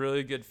was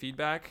really good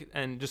feedback,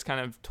 and just kind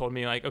of told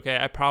me like, okay,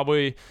 I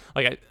probably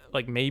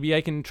like maybe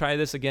I can try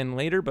this again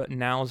later, but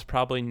now is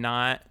probably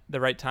not the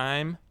right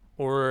time.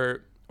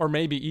 Or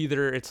maybe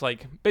either it's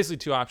like basically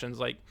two options.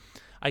 Like,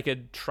 I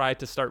could try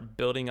to start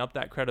building up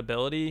that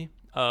credibility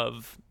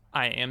of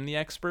I am the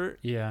expert.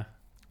 Yeah.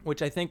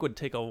 Which I think would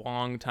take a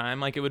long time.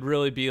 Like, it would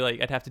really be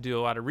like, I'd have to do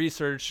a lot of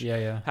research.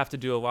 Yeah. Have to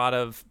do a lot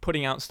of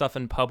putting out stuff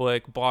in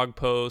public, blog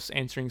posts,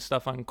 answering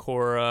stuff on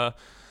Quora,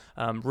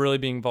 really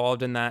being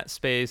involved in that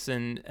space,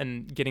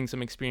 and getting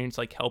some experience,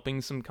 like helping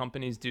some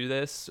companies do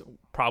this,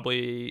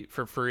 probably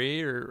for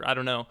free, or I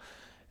don't know.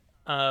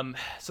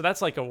 So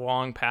that's like a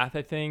long path,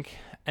 I think.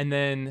 And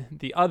then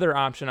the other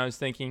option I was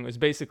thinking was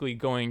basically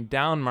going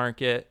down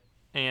market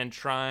and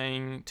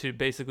trying to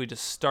basically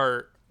just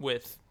start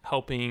with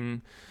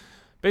helping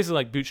basically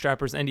like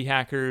bootstrappers, indie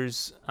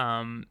hackers,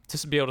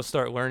 just to be able to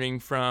start learning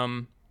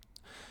from.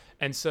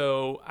 And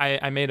so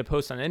I made a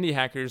post on Indie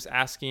Hackers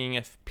asking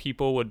if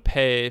people would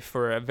pay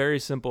for a very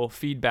simple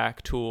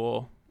feedback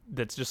tool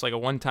that's just like a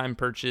one-time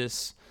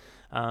purchase,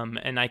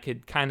 and I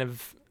could kind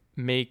of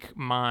make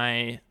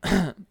my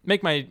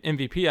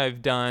MVP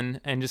I've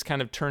done and just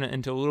kind of turn it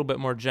into a little bit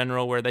more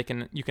general, where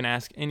you can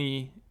ask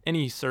any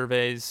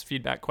surveys,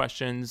 feedback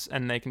questions,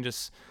 and they can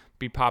just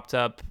be popped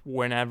up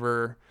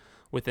whenever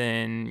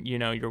within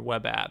your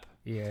web app.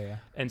 Yeah.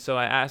 And so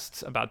I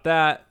asked about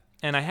that,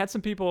 and I had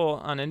some people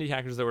on Indie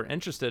Hackers that were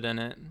interested in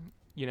it.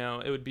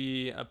 It would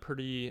be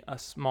a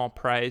small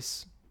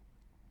price.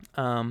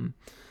 But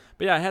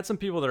yeah, I had some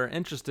people that are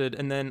interested,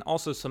 and then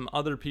also some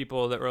other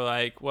people that were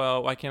like,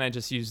 well, why can't I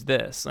just use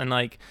this? And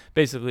like,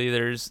 basically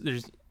there's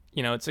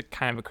it's a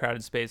kind of a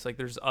crowded space. Like,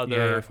 there's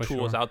other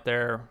tools out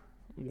there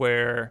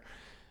where,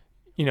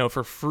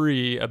 for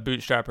free, a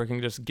bootstrapper can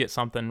just get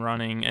something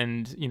running,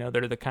 and,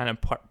 they're the kind of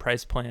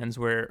price plans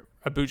where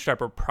a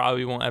bootstrapper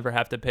probably won't ever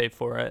have to pay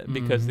for it,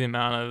 because the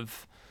amount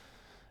of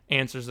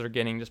answers they're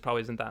getting just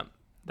probably isn't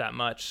that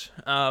much.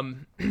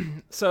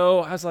 So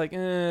I was like,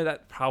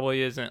 that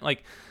probably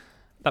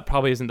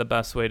isn't the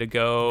best way to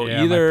go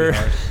either.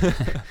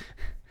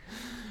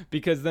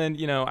 Because then,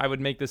 I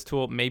would make this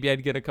tool, maybe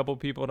I'd get a couple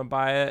people to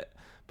buy it,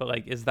 but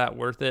like, is that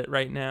worth it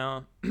right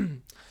now?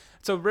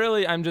 So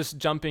really, I'm just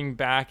jumping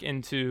back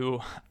into,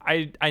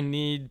 I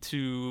need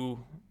to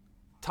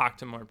talk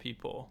to more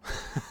people.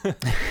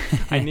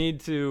 I need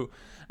to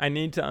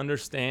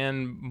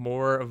understand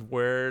more of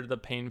where the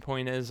pain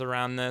point is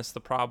around this, the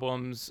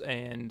problems,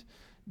 and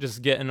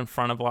just get in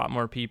front of a lot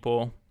more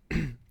people.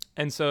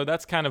 And so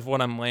that's kind of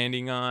what I'm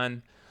landing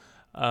on.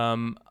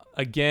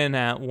 Again,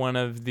 at one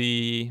of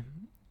the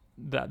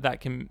that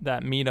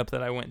meetup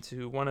that I went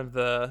to, one of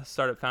the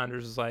startup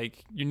founders was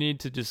like, you need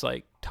to just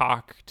like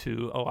talk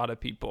to a lot of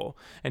people,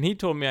 and he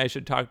told me I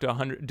should talk to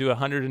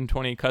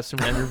 120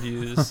 customer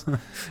interviews.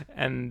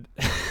 And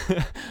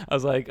I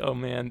was like, oh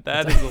man,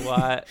 that is a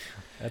lot.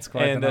 That's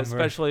quite a number.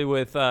 Especially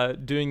with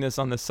doing this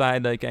on the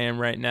side like I am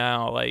right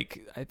now,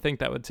 like I think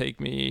that would take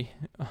me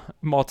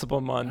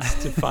multiple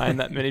months to find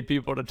that many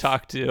people to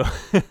talk to.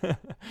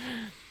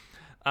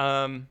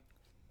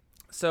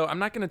 So I'm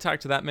not going to talk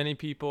to that many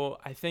people.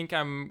 I think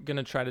I'm going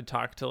to try to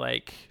talk to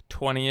like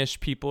 20-ish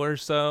people or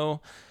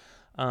so,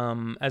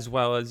 as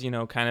well as,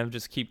 kind of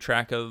just keep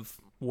track of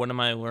what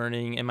am I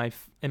learning?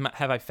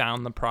 Have I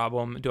found the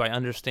problem? Do I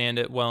understand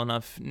it well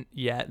enough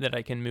yet that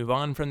I can move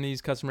on from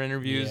these customer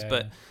interviews?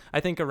 But I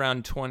think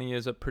around 20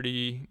 is a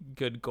pretty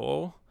good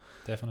goal.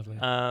 Definitely.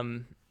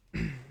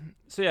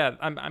 So yeah,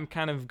 I'm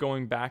kind of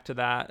going back to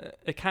that.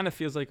 It kind of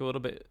feels like a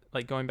little bit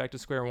like going back to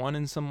square one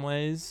in some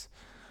ways.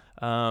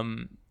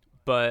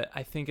 But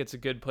I think it's a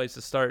good place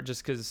to start,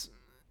 just because,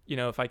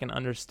 if I can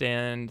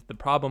understand the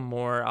problem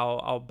more,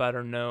 I'll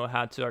better know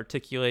how to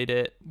articulate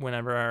it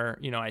whenever,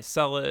 I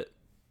sell it,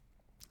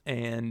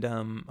 and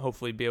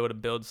hopefully be able to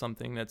build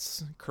something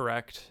that's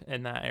correct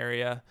in that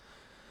area.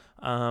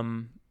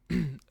 So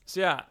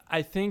yeah,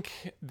 I think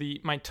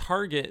my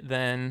target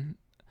then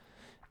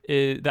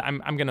is that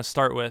I'm going to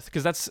start with,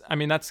 because that's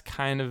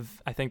kind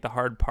of, I think, the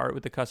hard part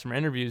with the customer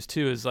interviews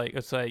too, is like,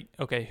 it's like,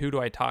 okay, who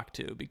do I talk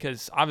to?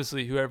 Because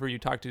obviously whoever you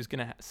talk to is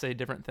going to say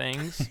different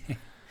things.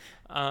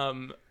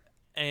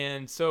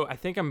 And so I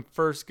think I'm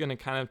first going to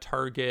kind of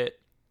target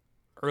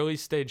early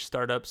stage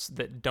startups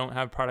that don't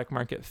have product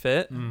market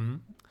fit,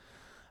 and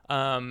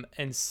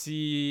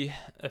see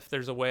if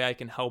there's a way I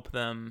can help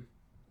them.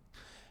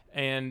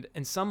 And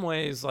in some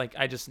ways, like,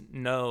 I just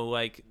know,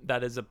 like,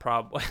 that is a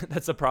problem.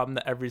 That's a problem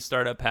that every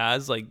startup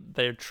has. Like,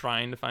 they're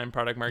trying to find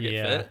product market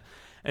fit.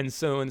 And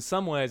so in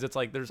some ways, it's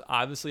like, there's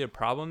obviously a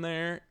problem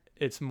there.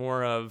 It's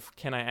more of,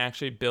 can I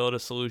actually build a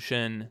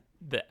solution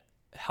that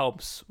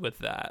helps with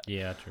that.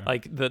 Yeah, true.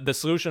 Like the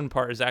solution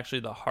part is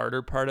actually the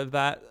harder part of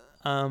that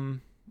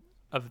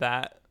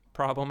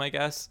problem, I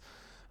guess.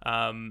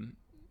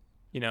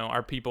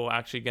 Are people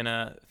actually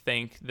gonna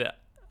think that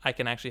I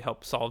can actually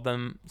help solve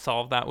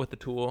that with the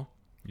tool?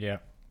 Yeah.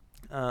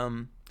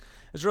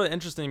 It's really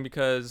interesting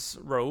because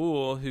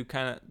Raul, who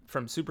kind of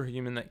from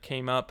Superhuman, that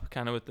came up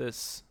kind of with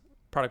this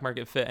product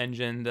market fit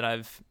engine that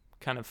I've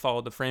kind of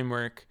followed the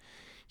framework,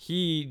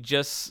 he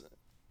just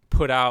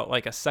put out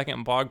like a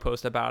second blog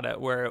post about it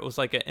where it was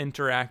like an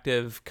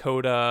interactive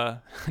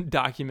Coda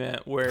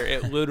document where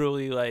it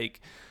literally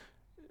like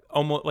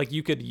almost like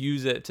you could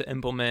use it to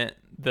implement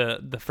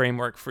the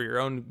framework for your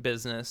own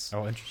business.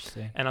 Oh,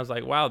 interesting. And I was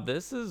like, wow,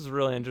 this is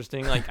really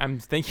interesting. Like, I'm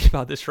thinking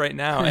about this right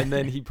now. And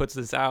then he puts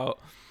this out.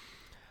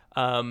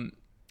 And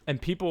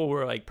people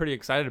were like pretty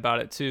excited about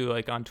it too,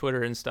 like on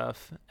Twitter and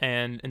stuff.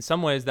 And in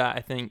some ways that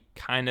I think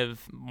kind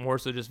of more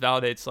so just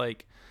validates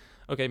like,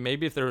 okay,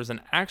 maybe if there was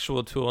an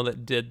actual tool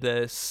that did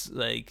this,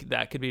 like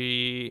that could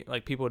be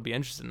like people would be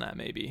interested in that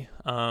maybe.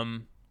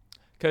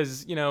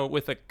 Because,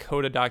 with a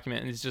Coda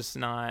document, it's just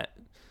not,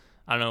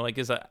 I don't know, like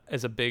as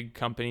a big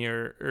company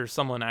or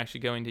someone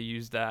actually going to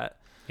use that.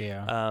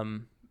 Yeah.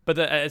 But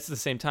at the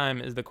same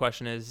time, the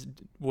question is,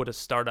 would a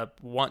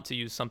startup want to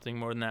use something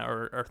more than that,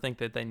 or think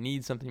that they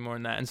need something more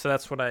than that? And so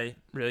that's what I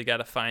really got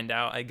to find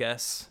out, I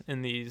guess,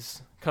 in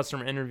these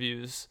customer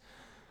interviews.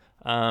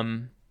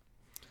 So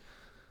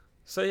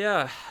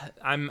yeah,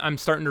 I'm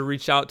starting to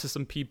reach out to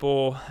some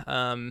people.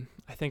 I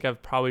think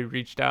I've probably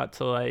reached out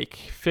to like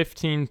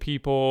 15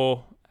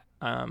 people,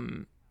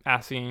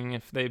 asking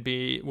if they'd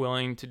be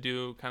willing to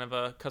do kind of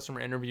a customer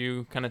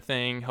interview kind of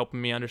thing,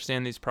 helping me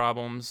understand these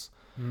problems.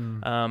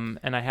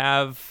 And I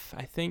have,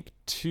 I think,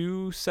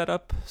 2 set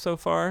up so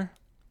far,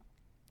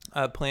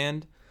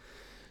 planned.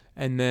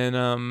 And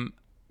then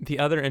the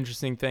other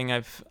interesting thing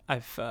I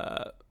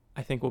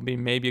think will be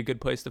maybe a good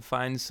place to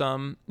find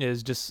some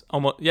is just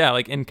almost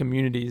like in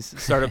communities,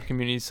 startup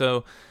communities.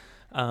 So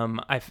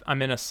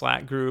I'm in a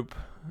Slack group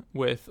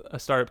with a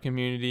startup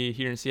community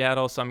here in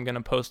Seattle, so I'm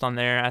gonna post on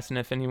there asking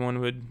if anyone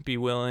would be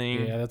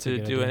willing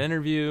to do an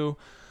interview.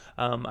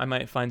 I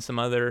might find some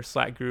other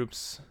Slack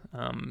groups,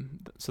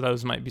 so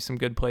those might be some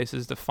good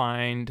places to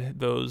find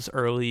those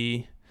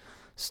early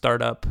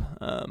startup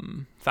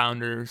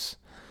founders.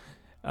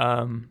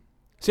 So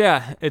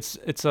yeah, it's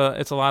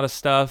a lot of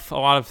stuff, a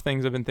lot of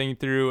things I've been thinking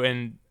through,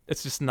 and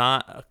it's just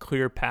not a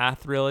clear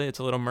path really. It's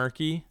a little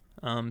murky.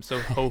 So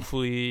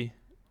hopefully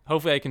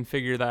I can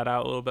figure that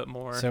out a little bit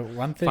more. So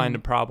find a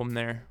problem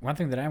there. One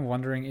thing that I'm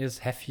wondering is,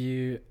 have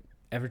you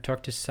ever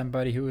talked to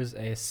somebody who is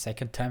a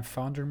second-time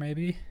founder,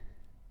 maybe?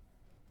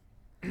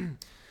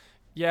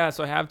 Yeah,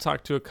 so I have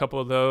talked to a couple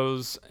of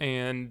those,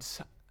 and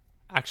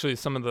actually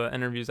some of the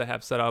interviews I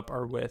have set up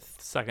are with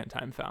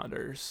second-time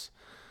founders.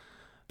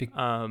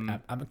 I'm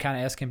kind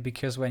of asking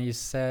because when you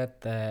said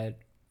that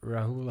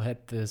Rahul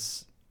had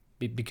this,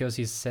 because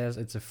he says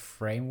it's a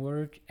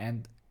framework,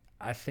 and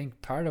I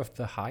think part of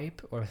the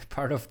hype or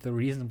part of the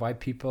reason why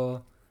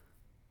people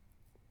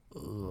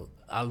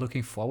are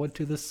looking forward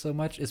to this so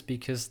much is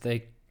because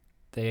they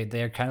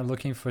are kind of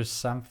looking for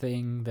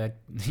something that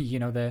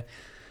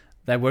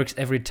that works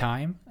every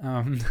time.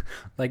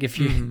 Like if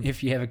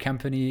you have a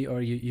company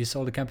or you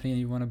sold a company and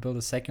you want to build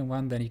a second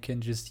one, then you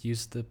can just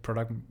use the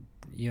product,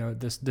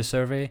 the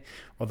survey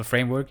or the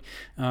framework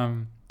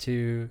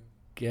to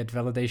get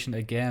validation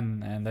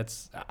again. And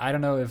that's, I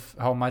don't know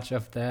how much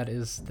of that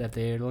is that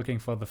they're looking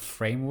for the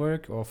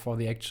framework or for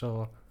the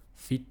actual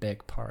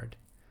feedback part.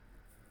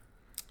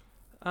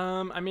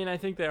 I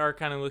think they are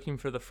kind of looking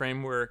for the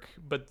framework,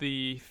 but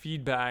the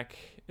feedback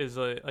is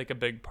a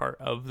big part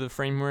of the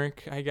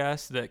framework, I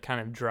guess, that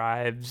kind of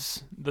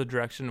drives the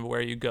direction of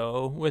where you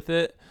go with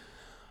it.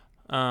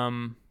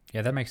 Yeah,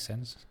 that makes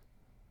sense.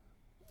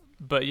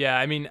 But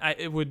yeah,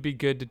 it would be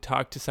good to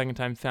talk to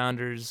second-time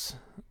founders.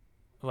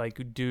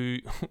 Like, do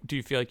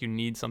you feel like you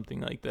need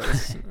something like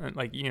this?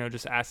 Like,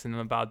 just asking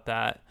them about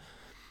that.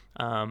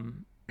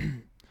 And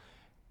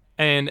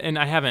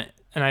I haven't.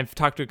 And I've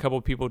talked to a couple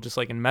of people just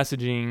like in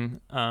messaging.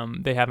 I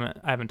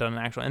haven't done an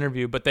actual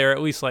interview, but they're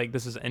at least like,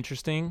 this is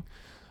interesting.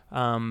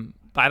 But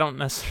I don't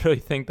necessarily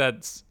think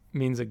that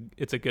means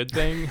it's a good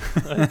thing.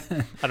 I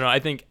don't know. I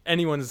think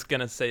anyone's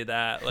gonna say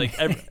that. Like,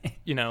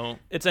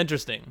 it's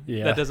interesting.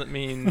 Yeah. That doesn't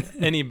mean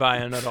any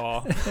buy-in at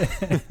all.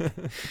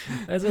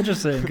 That's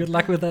interesting. Good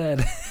luck with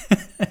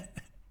that.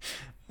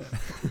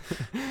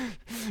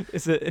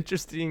 Is it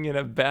interesting in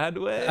a bad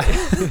way?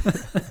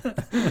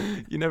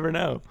 You never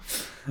know.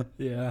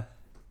 Yeah.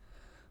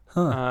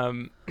 Huh.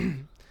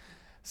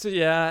 So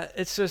yeah,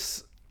 it's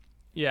just,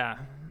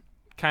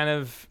 kind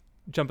of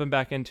jumping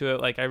back into it.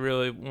 Like, I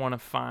really want to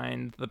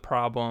find the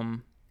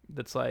problem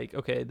that's like,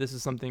 okay, this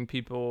is something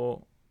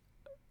people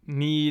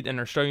need and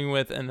are struggling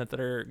with and that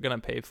they're going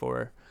to pay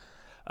for.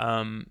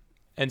 And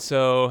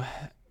so,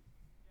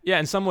 yeah,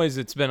 in some ways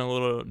it's been a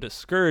little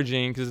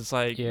discouraging because it's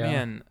like,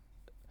 man,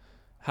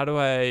 how do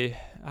I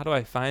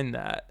find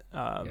that?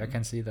 I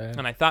can see that.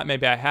 And I thought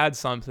maybe I had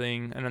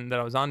something and that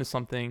I was onto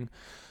something,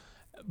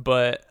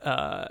 but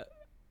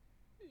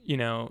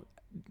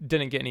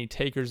didn't get any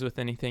takers with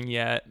anything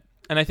yet.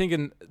 And I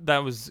think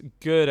that was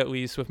good, at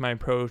least with my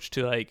approach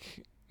to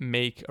like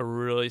make a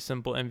really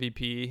simple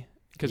MVP,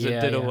 because it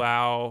did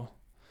allow,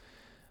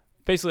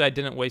 basically I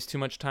didn't waste too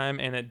much time,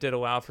 and it did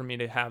allow for me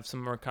to have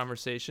some more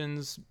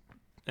conversations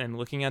and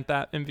looking at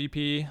that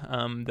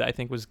MVP that I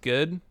think was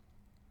good.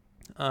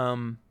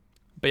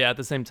 But yeah, at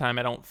the same time,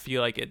 I don't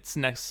feel like it's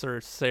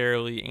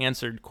necessarily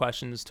answered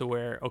questions to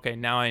where, okay,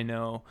 now I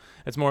know.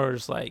 It's more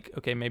just like,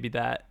 okay, maybe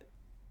that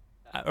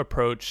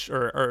approach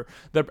or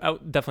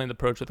definitely the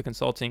approach with the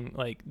consulting,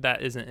 like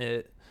that isn't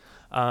it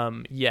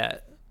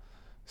yet.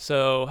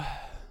 So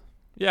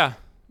yeah,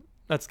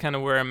 that's kind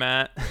of where I'm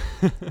at.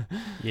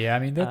 Yeah, I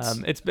mean, that's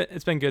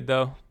it's been good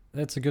though.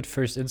 That's a good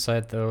first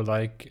insight though.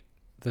 Like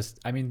this,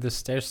 I mean, the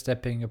stair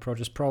stepping approach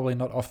is probably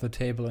not off the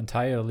table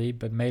entirely,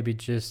 but maybe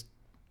just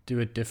do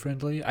it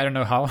differently. I don't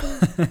know how,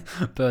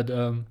 but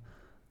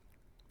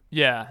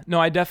yeah, no,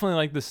 I definitely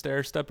like the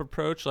stair step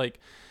approach. Like,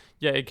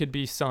 yeah, it could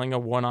be selling a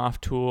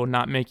one-off tool,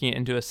 not making it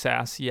into a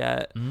SaaS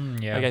yet.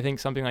 Yeah, like I think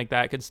something like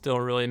that could still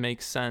really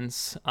make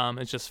sense.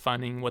 It's just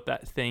finding what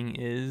that thing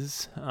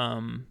is.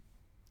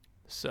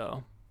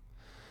 So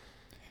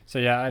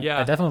yeah,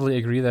 I definitely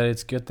agree that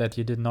it's good that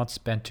you did not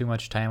spend too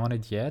much time on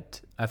it yet.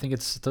 I think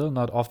it's still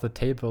not off the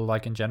table,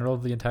 like in general,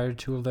 the entire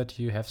tool that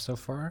you have so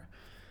far.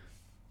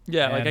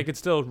 Yeah, like I could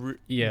still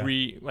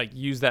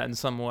use that in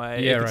some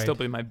way. Yeah, it could still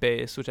be my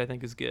base, which I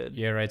think is good.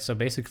 Yeah, right. So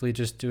basically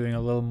just doing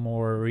a little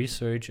more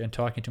research and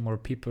talking to more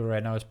people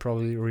right now is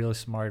probably a really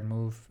smart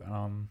move.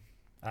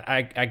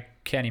 I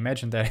can't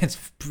imagine that. It's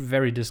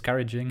very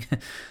discouraging.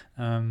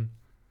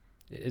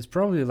 It's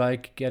probably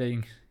like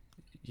getting,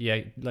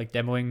 like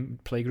demoing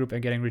Playgroup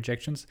and getting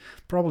rejections.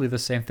 Probably the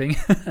same thing.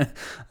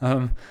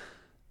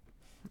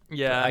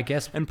 Yeah, I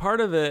guess. And part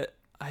of it,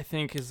 I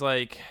think, is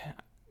like,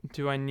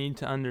 do I need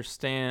to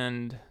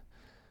understand,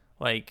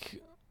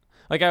 like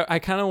I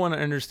kind of want to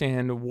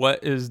understand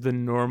what is the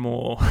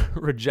normal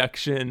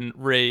rejection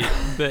rate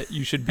that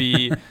you should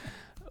be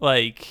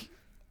like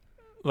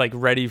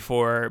ready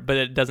for, but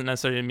it doesn't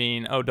necessarily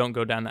mean, oh, don't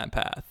go down that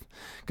path.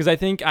 Because I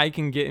think I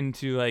can get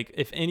into like,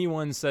 if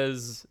anyone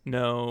says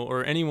no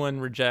or anyone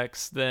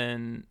rejects,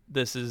 then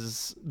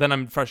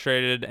I'm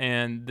frustrated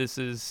and this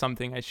is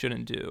something I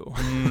shouldn't do.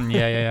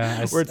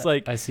 Yeah. Where it's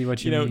like, I see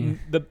what you mean.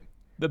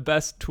 The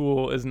best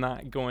tool is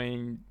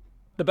going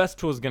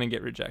to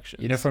get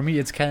rejection. For me,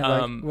 it's kind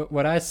of like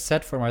what I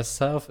set for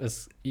myself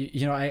is,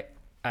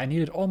 I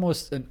needed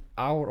almost an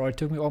hour, or it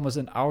took me almost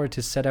an hour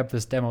to set up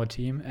this demo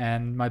team.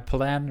 And my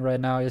plan right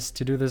now is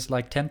to do this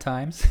like 10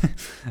 times.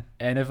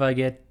 And if I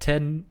get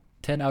 10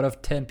 out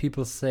of 10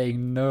 people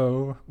saying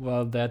no,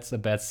 well, that's a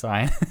bad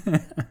sign.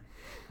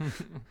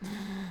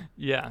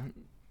 Yeah,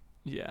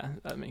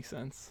 that makes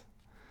sense.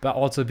 But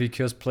also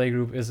because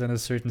Playgroup is in a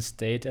certain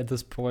state at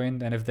this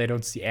point, and if they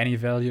don't see any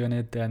value in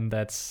it, then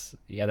that's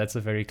a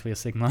very clear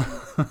signal.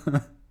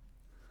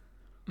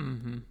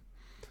 Mm-hmm.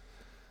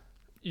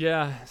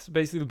 Yeah, so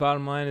basically the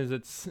bottom line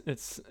is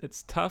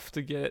it's tough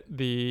to get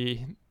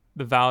the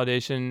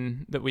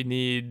validation that we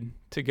need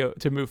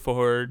to move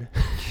forward.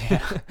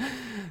 Yeah.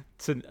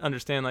 To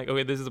understand, like,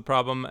 okay, this is a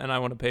problem and I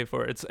want to pay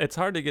for it. It's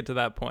hard to get to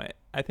that point.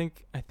 I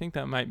think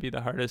that might be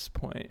the hardest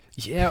point.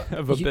 Yeah,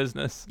 of a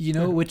business.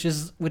 Which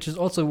is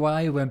also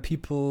why when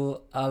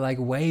people are like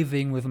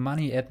waving with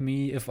money at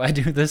me if I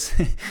do this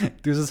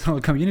whole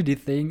community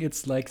thing,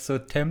 it's like so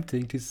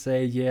tempting to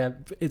say, yeah,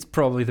 it's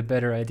probably the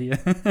better idea.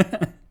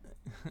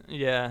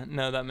 Yeah,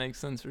 no, that makes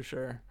sense for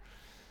sure.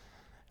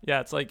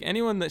 Yeah, it's like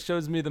anyone that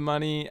shows me the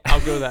money,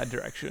 I'll go that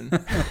direction.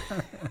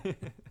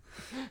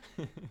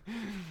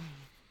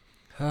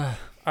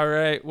 All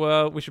right,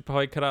 well, we should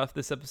probably cut off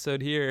this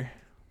episode here.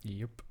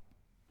 Yep.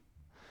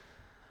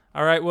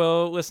 All right,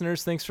 well,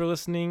 listeners, thanks for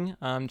listening.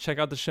 Check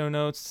out the show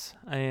notes,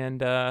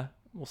 and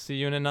we'll see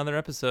you in another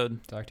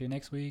episode. Talk to you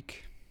next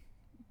week.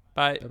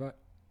 Bye. Bye-bye.